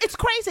 it's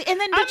crazy. And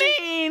then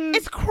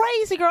it's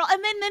crazy, girl.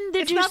 And then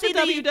did you see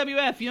the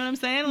WWF? You know what I'm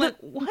saying? Like,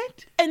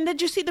 what? And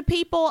did you see the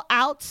people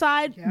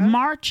outside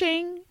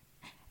marching?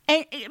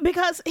 And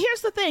because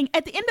here's the thing: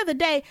 at the end of the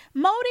day,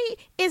 Modi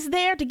is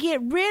there to get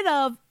rid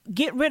of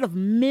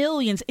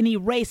millions and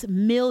erase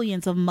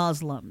millions of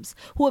Muslims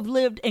who have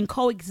lived and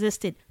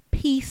coexisted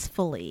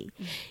peacefully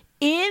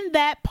in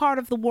that part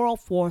of the world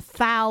for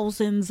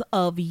thousands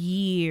of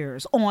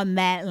years on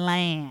that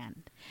land.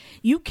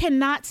 You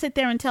cannot sit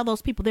there and tell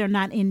those people they're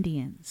not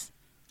Indians.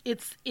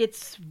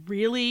 It's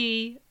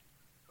really,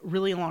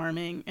 really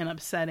alarming and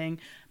upsetting,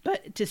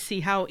 but to see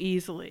how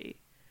easily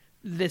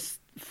this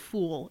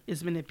fool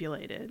is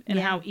manipulated and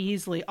how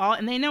easily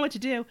and they know what to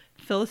do.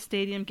 Fill a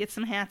stadium, get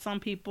some hats on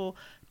people,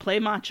 play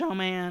Macho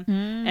Man,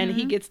 and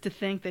he gets to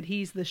think that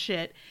he's the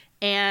shit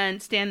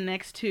and stand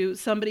next to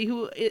somebody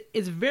who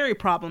is very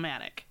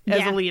problematic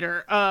as a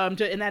leader, and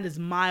that is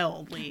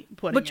mildly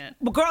putting it.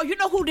 But girl, you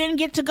know who didn't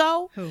get to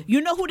go? Who?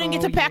 You know who didn't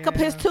get to pack up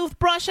his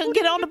toothbrush and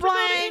get on the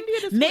plane?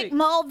 Mick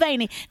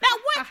Mulvaney. Now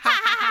what?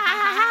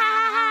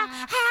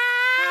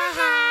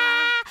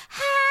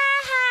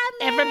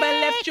 Everybody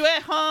left you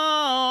at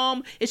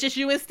home. It's just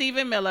you and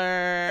Stephen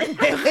Miller.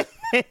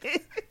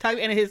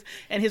 and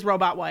his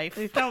robot wife.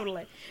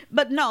 Totally.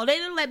 But no, they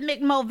didn't let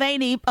Mick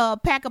Mulvaney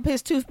pack up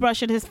his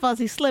toothbrush and his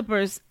fuzzy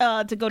slippers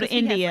to go to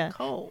India. He had a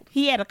cold.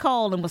 He had a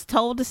cold and was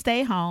told to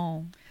stay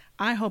home.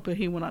 I hope that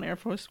he went on Air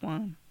Force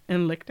One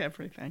and licked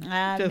everything.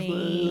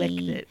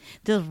 Licked it.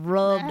 Just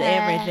rubbed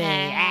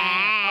everything.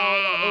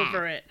 All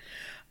over it.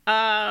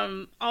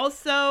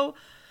 Also,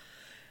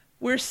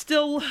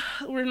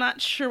 we're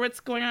not sure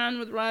what's going on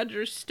with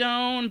Roger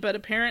Stone, but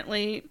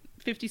apparently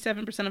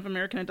 57% of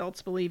American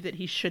adults believe that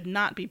he should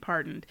not be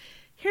pardoned.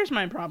 Here's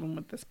my problem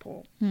with this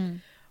poll.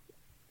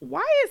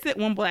 Why is it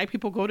when black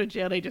people go to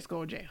jail, they just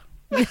go to jail?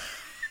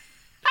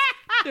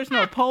 There's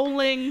no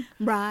polling.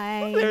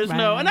 Right. There's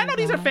no, and I know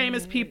these are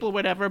famous people,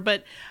 whatever,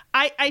 but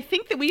I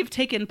think that we've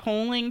taken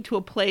polling to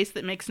a place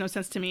that makes no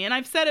sense to me. And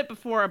I've said it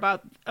before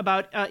about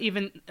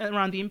even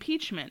around the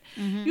impeachment.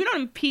 You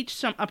don't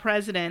impeach a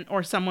president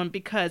or someone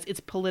because it's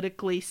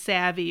politically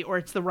savvy or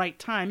it's the right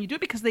time. You do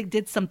it because they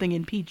did something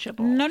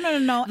impeachable. No.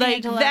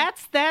 Like, Angela,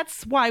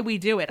 that's why we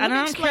do it. I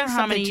don't care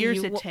how many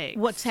years it takes.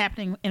 What's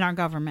happening in our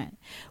government?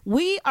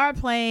 We are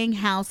playing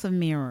House of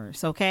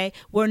Mirrors, okay?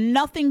 Where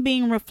nothing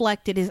being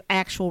reflected is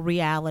actual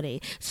reality.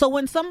 So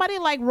when somebody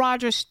like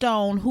Roger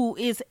Stone, who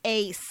is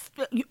a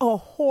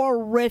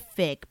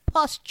horrific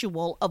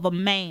pustule of a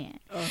man,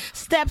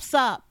 steps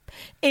up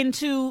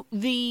into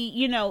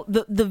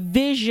the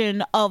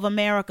vision of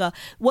America,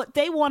 what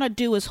they want to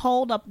do is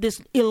hold up this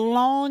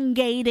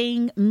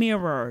elongating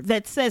mirror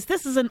that says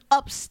this is an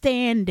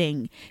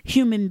upstanding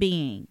human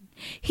being.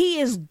 He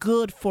is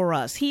good for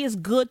us. He is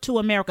good to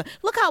America.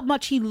 Look how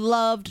much he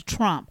loved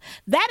Trump.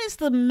 That is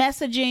the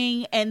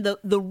messaging and the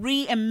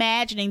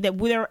reimagining that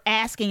we're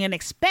asking and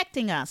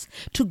expecting us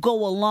to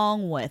go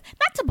along with,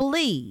 not to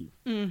believe.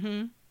 They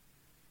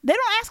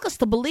don't ask us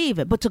to believe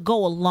it, but to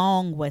go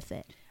along with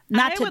it,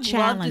 not to challenge it.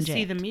 I would love to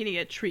see the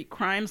media treat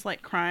crimes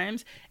like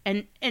crimes,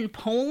 and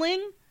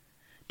polling.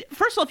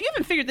 First of all, if you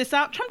haven't figured this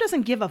out, Trump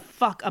doesn't give a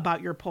fuck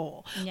about your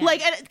poll. Yeah.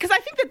 Like, because I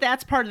think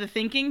that's part of the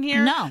thinking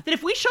here. No. That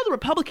if we show the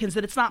Republicans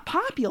that it's not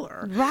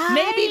popular, right,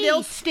 maybe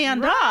they'll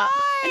stand up.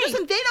 And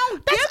listen, they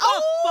don't give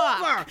a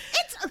fuck.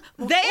 It's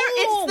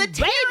the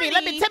tyranny.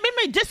 Let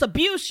me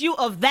disabuse you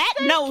of that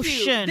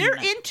notion.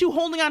 They're into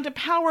holding on to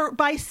power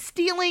by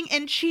stealing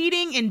and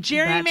cheating and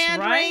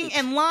gerrymandering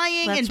and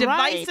lying and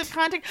divisive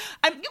content.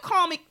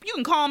 You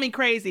can call me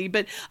crazy,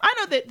 but I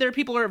know that there are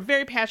people who are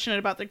very passionate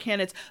about their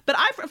candidates. But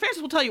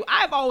Francis will tell you,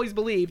 I've always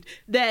believed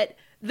that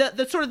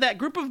the sort of that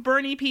group of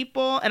Bernie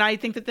people, and I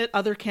think that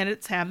other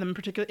candidates have them,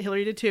 particularly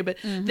Hillary did too, but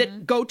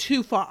that go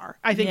too far,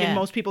 I think, in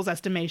most people's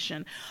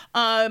estimation,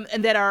 and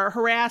that are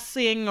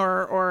harassing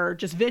or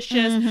just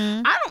vicious.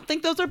 I don't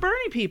think those are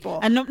Bernie people.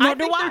 And I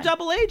think they're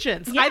double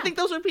agents. Yeah. I think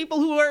those are people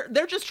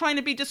they're just trying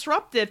to be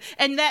disruptive,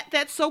 and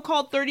that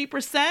so-called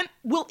 30%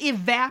 will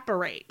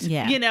evaporate.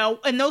 Yeah.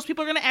 And those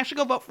people are going to actually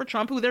go vote for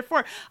Trump, who they're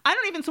for.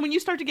 So when you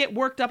start to get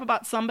worked up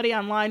about somebody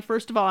online,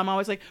 first of all, I'm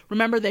always like,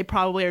 remember, they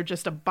probably are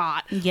just a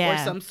bot or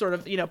some sort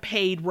of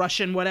paid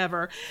Russian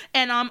whatever,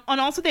 and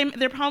also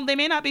they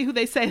may not be who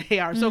they say they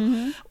are.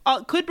 So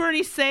could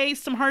Bernie say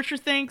some harsher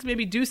things,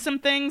 maybe do some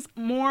things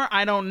more?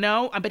 I don't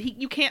know, but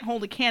you can't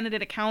hold a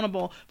candidate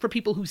accountable for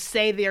people who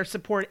say they are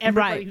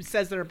everybody who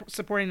says they're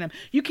supporting them.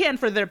 You can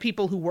for their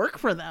people who work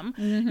for them,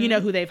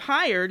 who they've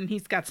hired, and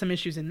he's got some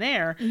issues in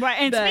there. Right.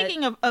 And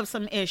speaking of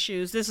some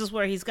issues, this is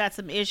where he's got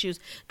some issues.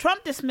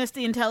 Trump dismissed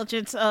the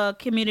intelligence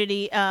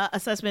community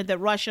assessment that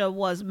Russia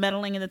was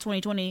meddling in the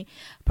 2020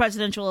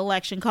 presidential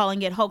election,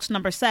 calling it hoax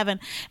number 7.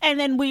 And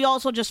then we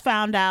also just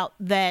found out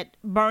that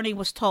Bernie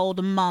was told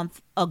a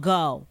month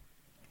ago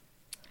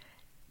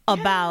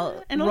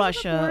about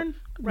Russia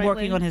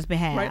working on his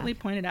behalf. Rightly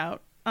pointed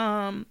out.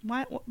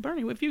 Why,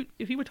 Bernie?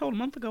 If you were told a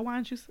month ago, why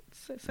don't you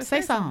say something?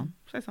 Say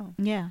something.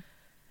 Yeah.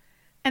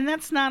 And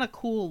that's not a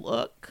cool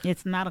look.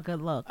 It's not a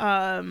good look.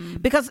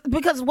 Because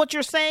what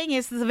you're saying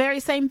is the very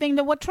same thing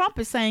that what Trump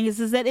is saying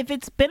is that if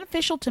it's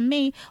beneficial to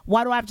me,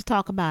 why do I have to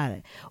talk about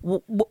it?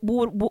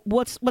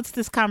 What's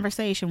this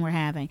conversation we're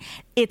having?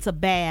 It's a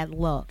bad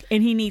look,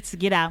 and he needs to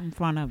get out in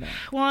front of it.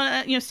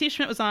 Well, Steve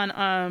Schmidt was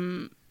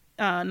on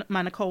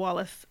my Nicole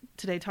Wallace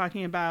today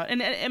talking about,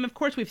 and of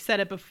course we've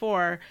said it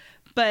before,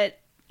 but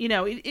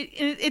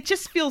it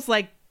just feels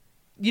like,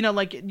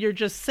 like you're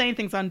just saying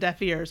things on deaf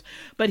ears.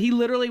 But he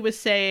literally was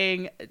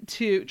saying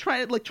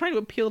trying to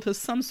appeal to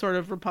some sort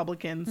of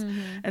Republicans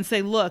and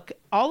say, look,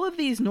 all of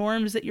these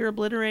norms that you're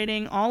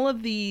obliterating, all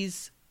of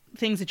these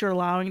things that you're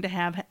allowing to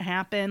have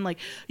happen, like,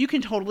 you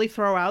can totally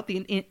throw out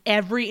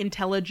every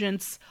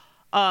intelligence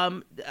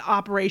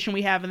operation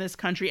we have in this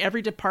country,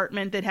 every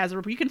department that has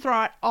you can throw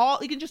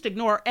out you can just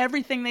ignore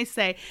everything they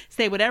say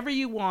whatever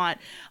you want,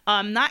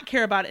 not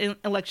care about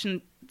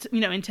election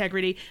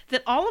integrity,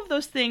 that all of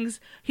those things,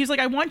 he's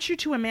like, I want you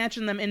to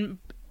imagine them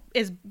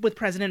is with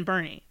President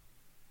Bernie.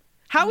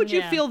 How would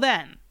you feel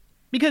then?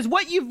 Because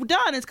what you've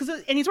done is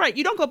and he's right,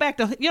 you don't go back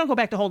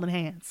to holding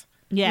hands.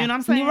 Yeah. You know what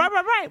I'm saying?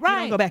 Right. You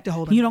don't go back to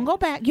holding hands. You don't go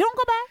back.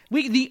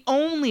 The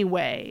only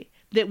way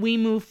that we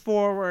move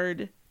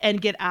forward and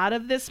get out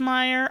of this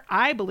mire,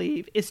 I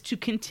believe, is to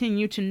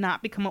continue to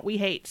not become what we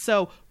hate.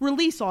 So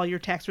release all your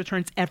tax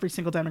returns, every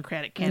single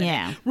Democratic candidate.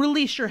 Yeah.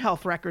 Release your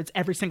health records,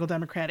 every single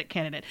Democratic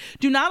candidate.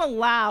 Do not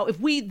allow,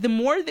 the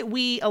more that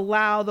we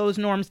allow those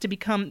norms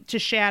to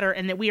shatter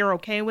and that we are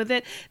okay with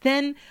it,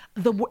 then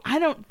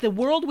the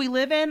world we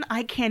live in,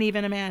 I can't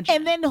even imagine.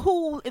 And then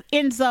who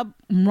ends up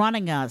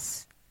running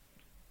us?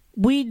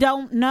 We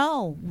don't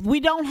know.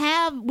 We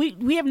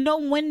have no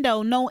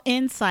window, no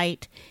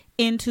insight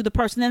into the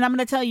person. And I'm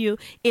going to tell you,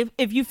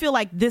 if you feel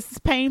like this is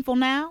painful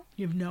now,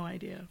 you have no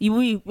idea.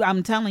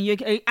 I'm telling you,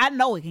 I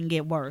know it can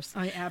get worse.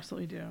 I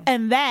absolutely do.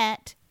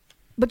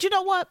 But you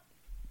know what?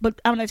 But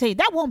I'm going to tell you,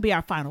 that won't be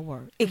our final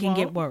word. It can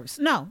get worse.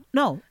 No,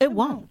 it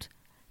won't.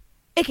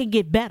 It can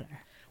get better.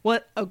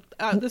 This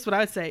is what I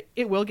would say.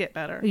 It will get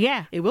better.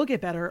 Yeah. It will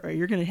get better, or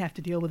you're going to have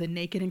to deal with a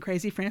naked and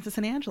crazy Frances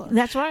and Angela.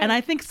 That's right. And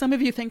I think some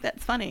of you think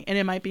that's funny, and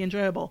it might be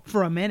enjoyable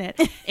for a minute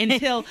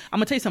until, I'm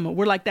going to tell you something.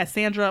 We're like that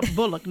Sandra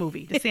Bullock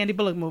movie, the Sandy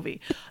Bullock movie.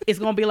 It's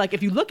going to be like,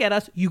 if you look at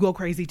us, you go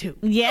crazy too.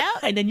 Yeah.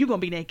 And then you're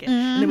going to be naked.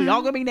 And then we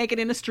all going to be naked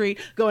in the street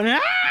going,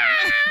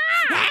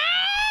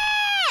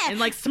 and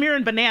like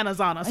smearing bananas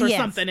on us or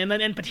something, and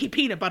then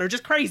peanut butter,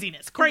 just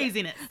craziness.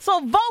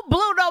 So vote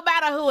blue no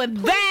matter who, and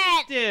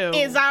that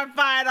is our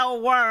final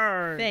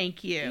word.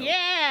 Thank you.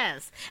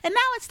 Yes. And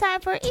now it's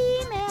time for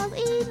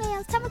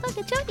emails. Time to look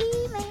at your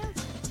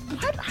emails.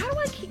 How do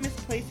I keep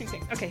misplacing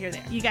things? Okay, here they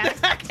are. You got it.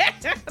 Okay,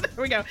 there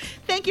we go.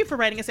 Thank you for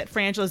writing us at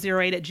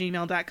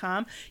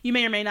frangela08@gmail.com. You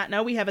may or may not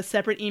know we have a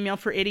separate email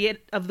for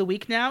Idiot of the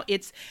Week now.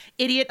 It's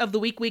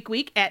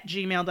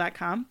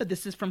idiotoftheweek@gmail.com, but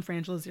this is from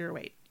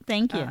Frangela08.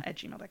 Thank you. At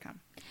gmail.com.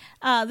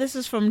 This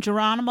is from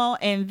Geronimo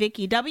and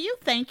Vicky W.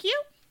 Thank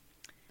you.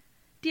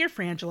 Dear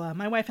Frangela,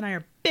 my wife and I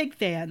are big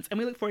fans, and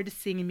we look forward to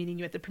seeing and meeting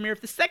you at the premiere of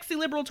the Sexy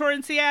Liberal Tour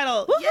in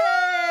Seattle. Woo-hoo!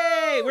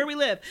 Yay! Where we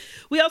live.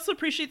 We also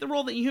appreciate the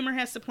role that humor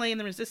has to play in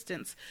the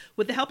resistance.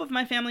 With the help of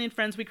my family and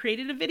friends, we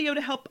created a video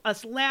to help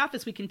us laugh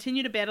as we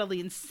continue to battle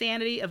the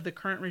insanity of the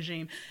current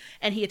regime.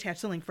 And he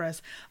attached a link for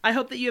us. I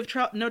hope that you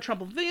have no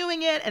trouble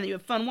viewing it, and that you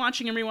have fun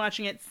watching and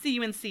rewatching it. See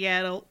you in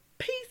Seattle.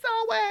 Peace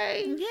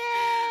away.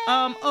 Yay!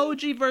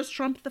 OG versus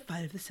Trump, the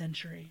fight of the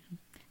century.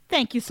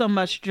 Thank you so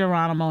much,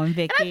 Geronimo and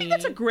Vicky. And I think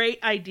that's a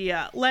great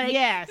idea. Like,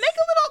 yes. make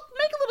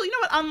a little, you know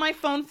what, on my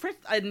phone,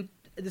 and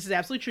this is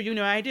absolutely true, you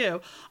know I do.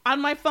 On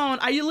my phone,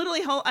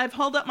 I've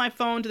held up my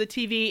phone to the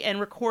TV and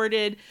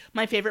recorded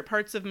my favorite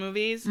parts of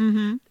movies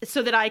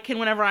so that I can,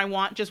 whenever I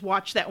want, just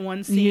watch that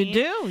one scene. You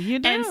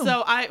do. And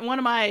so one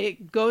of my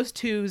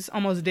goes-tos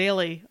almost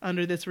daily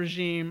under this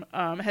regime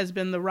has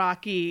been the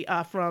Rocky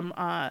from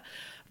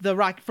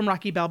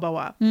Rocky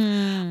Balboa,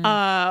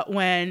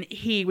 when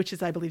he, which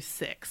is I believe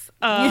 6,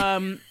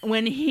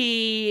 when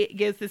he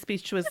gives this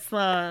speech to his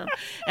son,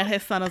 and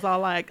his son is all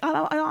like,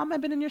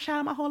 I've been in your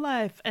shadow my whole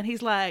life, and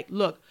he's like,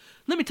 look,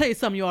 let me tell you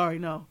something you already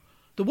know.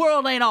 The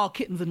world ain't all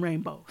kittens and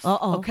rainbows.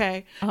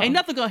 Okay? Ain't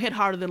nothing gonna hit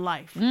harder than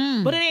life.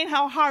 But it ain't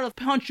how hard a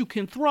punch you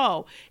can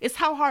throw. It's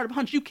how hard a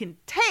punch you can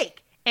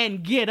take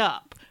and get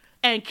up.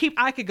 And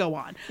I could go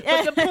on.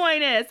 But the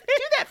point is,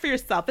 do that for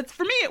yourself. It's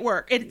for me at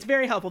work. It's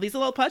very helpful. These are a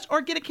little punch,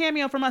 or get a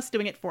cameo from us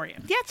doing it for you.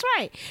 That's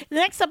right.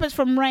 Next up is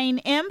from Rain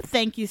M.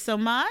 Thank you so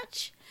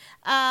much.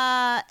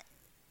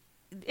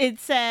 It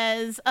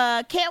says,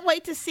 can't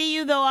wait to see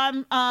you, though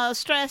I'm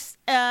stressed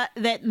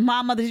that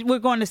Mama, we're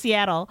going to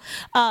Seattle.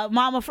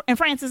 Mama and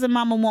Frances and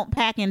Mama won't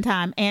pack in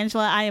time.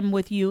 Angela, I am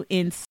with you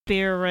in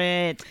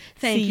spirit.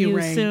 Thank you,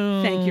 Rain.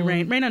 Soon. Thank you,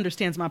 Rain. Rain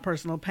understands my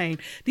personal pain.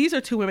 These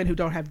are two women who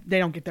don't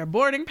get their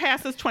boarding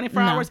passes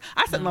 24 hours.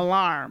 I set an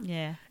alarm.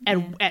 Yeah.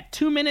 At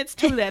 2 minutes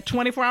to that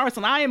 24 hours,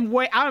 and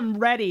I'm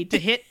ready to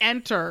hit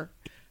enter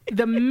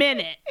the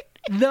minute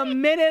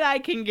I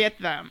can get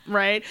them,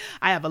 right?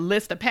 I have a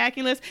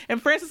packing list,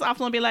 and Frances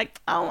often will be like,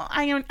 oh,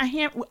 I'm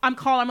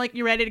called. I'm like,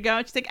 you ready to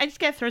go? She's like, I just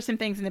got to throw some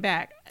things in the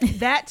back.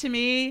 That to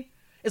me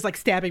is like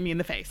stabbing me in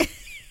the face.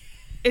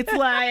 It's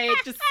like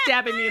just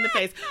stabbing me in the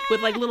face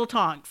with like little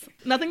tongs.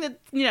 Nothing that,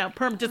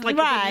 just like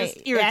right.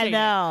 Just irritating.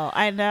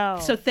 I know.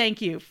 So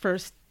thank you for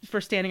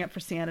standing up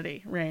for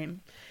sanity, Rain.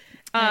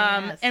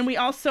 Yes. And we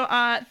also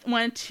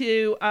want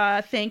to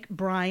thank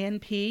Brian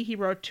P. He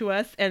wrote to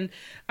us, and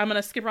I'm going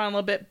to skip around a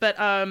little bit, but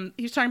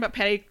he was talking about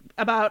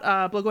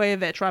Rod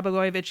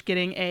Blagojevich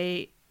getting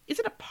it's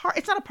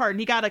not a pardon.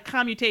 He got a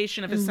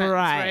commutation of his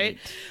sentence,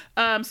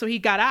 right? So he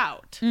got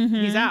out.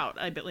 He's out,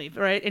 I believe,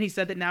 right? And he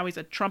said that now he's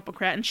a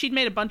Trumpocrat. And she'd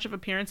made a bunch of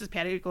appearances,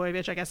 Patty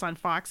Blagojevich, I guess, on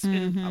Fox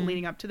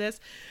leading up to this.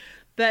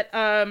 But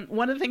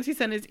one of the things he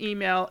sent in his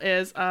email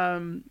is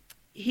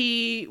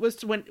he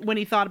was when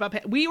he thought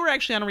about we were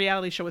actually on a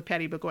reality show with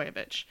Patty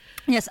Blagojevich.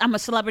 Yes, I'm a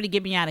celebrity.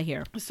 Get me out of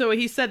here. So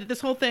he said that this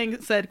whole thing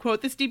said,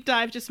 quote, this deep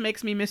dive just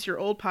makes me miss your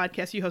old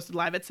podcast you hosted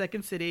live at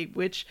Second City,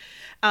 which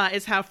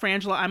is how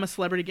Frangela, I'm a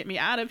celebrity, get me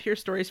out of here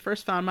stories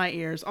first found my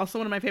ears. Also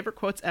one of my favorite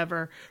quotes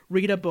ever,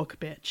 read a book,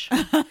 bitch.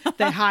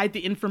 They hide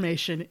the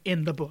information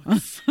in the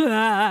books.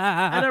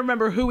 I don't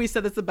remember who we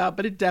said this about,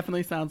 but it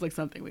definitely sounds like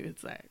something we would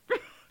say.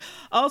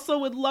 Also,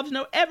 would love to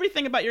know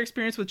everything about your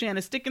experience with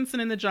Janice Dickinson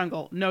in the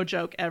jungle. No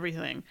joke,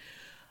 everything.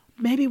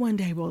 Maybe one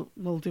day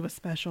we'll do a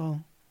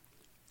special.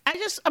 I'm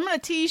going to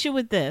tease you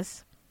with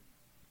this.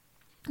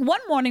 One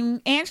morning,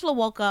 Angela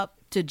woke up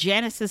to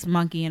Janice's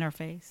monkey in her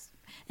face.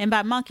 And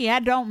by monkey, I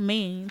don't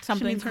mean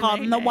something called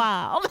in the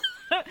wild.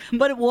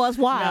 But it was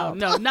wild.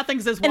 No,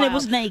 nothing's as wild. And it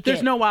was naked.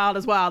 There's no wild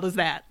as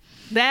that.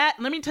 Let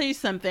me tell you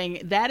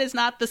something. That is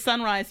not the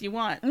sunrise you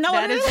want. No,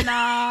 that it is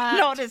not.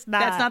 No, it is not.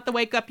 That's not the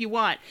wake up you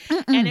want.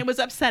 And it was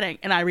upsetting,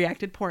 and I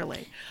reacted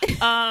poorly.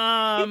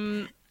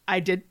 I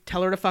did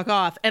tell her to fuck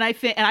off, and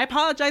I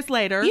apologized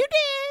later. You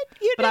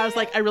did. But I was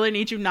like, I really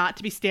need you not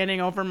to be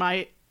standing over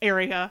my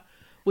area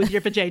with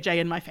your vajayjay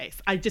in my face.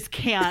 I just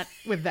can't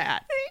with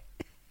that.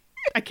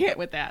 I can't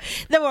with that.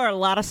 There were a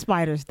lot of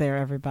spiders there,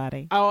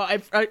 everybody. Oh,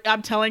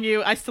 I'm telling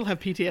you, I still have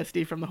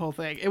PTSD from the whole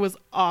thing. It was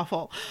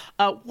awful.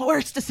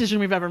 Worst decision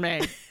we've ever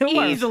made.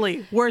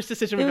 Easily worst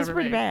decision we've ever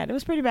made. It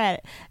was pretty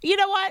bad. You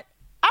know what?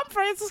 I'm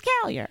Frances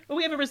Callier. Well,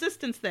 we have a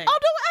resistance thing. Oh,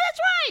 that's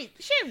right.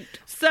 Shoot.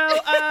 So,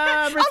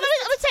 let me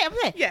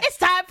say. Yeah. It's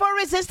time for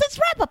resistance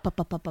wrap up.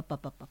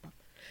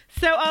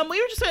 So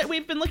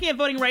we've been looking at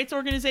voting rights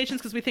organizations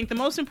because we think the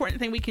most important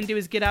thing we can do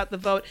is get out the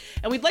vote,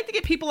 and we'd like to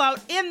get people out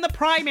in the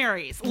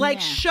primaries,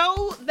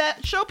 show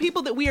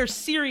people that we are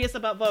serious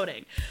about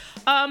voting.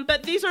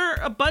 But these are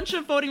a bunch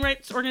of voting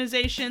rights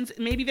organizations.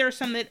 Maybe there are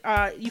some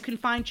that you can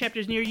find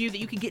chapters near you that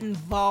you can get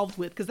involved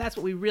with, because that's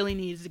what we really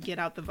need is to get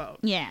out the vote.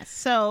 Yes.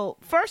 So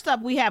first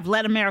up, we have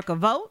Let America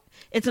Vote.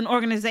 It's an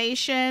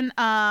organization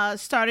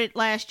started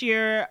last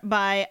year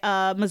by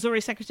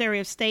Missouri Secretary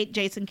of State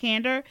Jason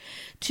Kander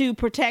to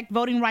protect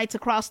voting rights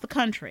across the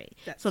country.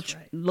 That's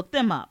right. Look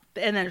them up.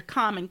 And they're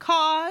Common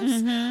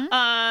Cause,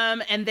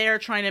 and they're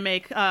trying to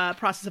make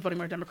process of voting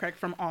more democratic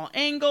from all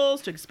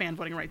angles, to expand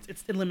voting rights,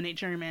 eliminate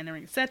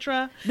gerrymandering,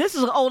 etc. This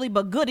is an oldie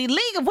but goodie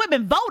League of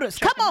Women Voters.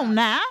 Come on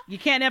now. You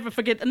can't ever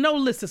forget, no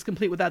list is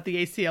complete without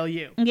the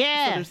ACLU.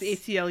 Yes. So there's the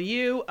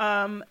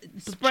ACLU.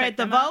 Spread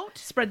the Vote.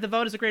 Spread the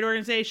Vote is a great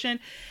organization.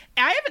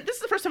 This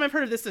is the first time I've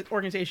heard of this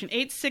organization,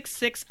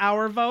 866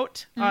 Our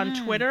Vote on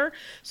Twitter.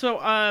 So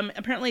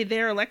apparently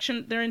they're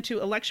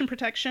into election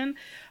protection.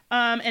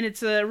 And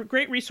it's a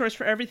great resource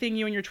for everything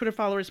you and your Twitter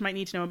followers might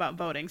need to know about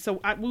voting.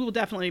 So we will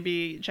definitely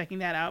be checking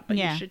that out, but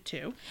you should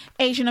too.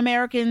 Asian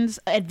Americans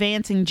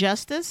Advancing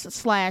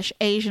Justice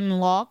 / Asian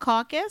Law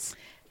Caucus.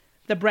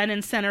 The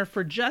Brennan Center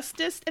for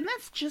Justice, and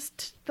that's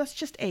just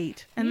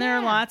 8. And there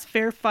are lots.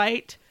 Fair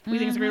Fight, we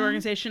think it's a great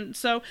organization.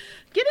 So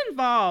get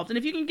involved, and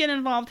if you can get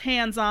involved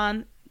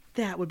hands-on,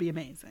 that would be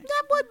amazing.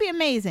 That would be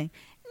amazing.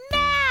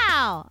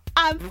 Now,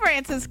 I'm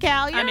Frances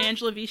Callier. I'm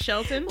Angela V.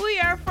 Shelton. We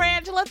are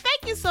Frangela.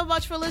 Thank you so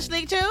much for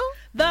listening to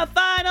The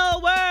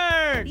Final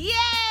Word.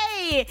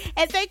 Yay!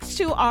 And thanks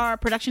to our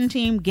production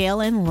team,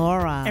 Gail and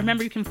Laura. And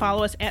remember, you can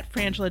follow us at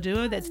Frangela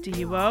Duo. That's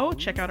DUO.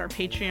 Check out our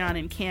Patreon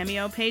and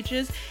Cameo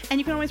pages. And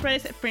you can always write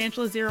us at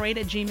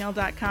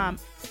frangela08@gmail.com.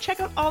 Check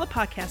out all the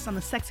podcasts on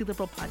the Sexy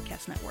Liberal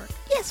Podcast Network.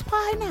 Yes,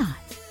 why not?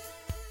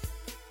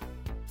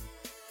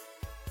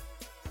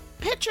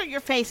 Picture your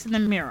face in the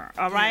mirror,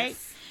 all right?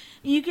 Yes.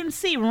 You can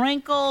see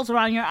wrinkles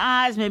around your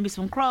eyes, maybe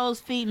some crow's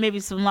feet,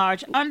 maybe some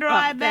large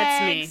under-eye bags.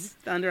 That's me,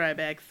 the under-eye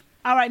bags.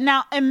 All right,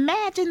 now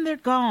imagine they're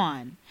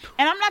gone.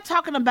 And I'm not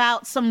talking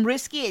about some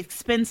risky,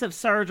 expensive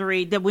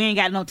surgery that we ain't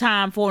got no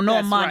time for,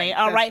 no money,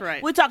 all right?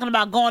 Right. We're talking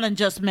about gone in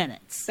just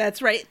minutes.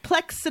 That's right.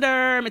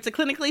 Plexiderm. It's a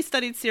clinically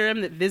studied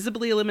serum that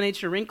visibly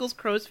eliminates your wrinkles,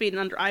 crow's feet, and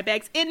under-eye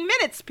bags in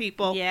minutes,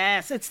 people.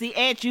 Yes, it's the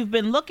edge you've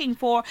been looking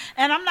for.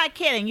 And I'm not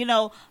kidding. You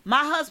know,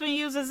 my husband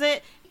uses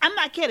it. I'm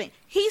not kidding.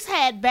 He's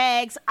had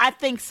bags, I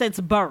think,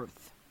 since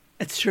birth.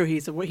 It's true. He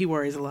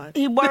worries a lot.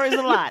 He worries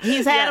a lot.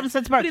 He's had them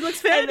since birth. But he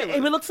looks fabulous.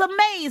 He looks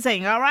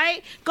amazing, all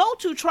right? Go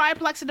to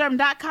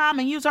tryplexiderm.com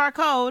and use our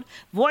code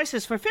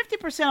VOICES for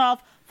 50%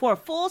 off for a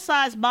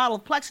full-size bottle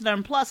of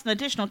Plexiderm plus an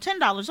additional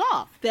 $10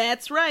 off.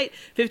 That's right.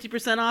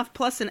 50% off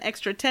plus an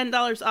extra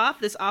 $10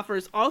 off. This offer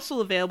is also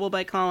available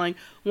by calling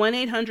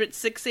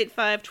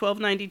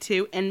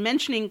 1-800-685-1292 and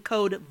mentioning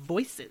code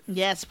VOICES.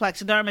 Yes,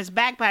 Plexiderm is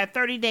backed by a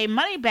 30-day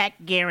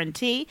money-back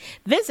guarantee.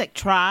 Visit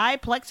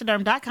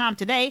tryplexiderm.com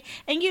today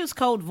and use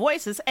code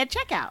VOICES at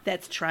checkout.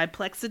 That's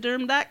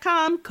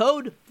tryplexiderm.com,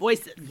 code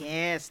VOICES.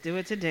 Yes, do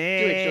it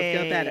today. Do it, you'll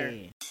feel better.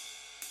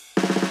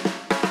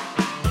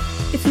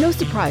 It's no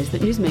surprise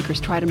that newsmakers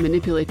try to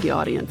manipulate the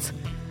audience.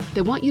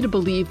 They want you to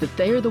believe that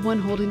they are the one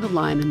holding the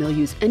line and they'll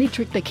use any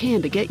trick they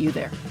can to get you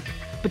there.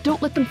 But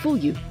don't let them fool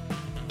you.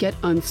 Get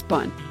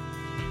unspun.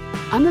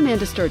 I'm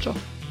Amanda Sturgill.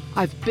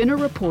 I've been a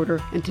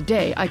reporter, and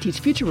today I teach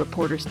future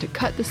reporters to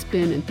cut the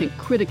spin and think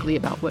critically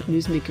about what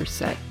newsmakers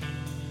say.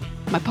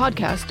 My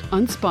podcast,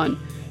 Unspun,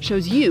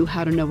 shows you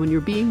how to know when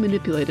you're being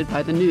manipulated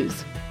by the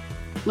news.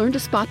 Learn to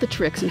spot the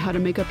tricks and how to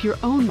make up your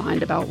own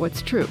mind about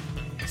what's true.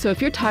 So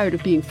if you're tired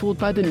of being fooled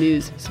by the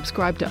news,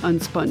 subscribe to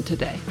Unspun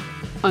today.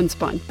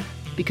 Unspun,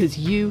 because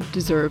you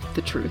deserve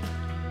the truth.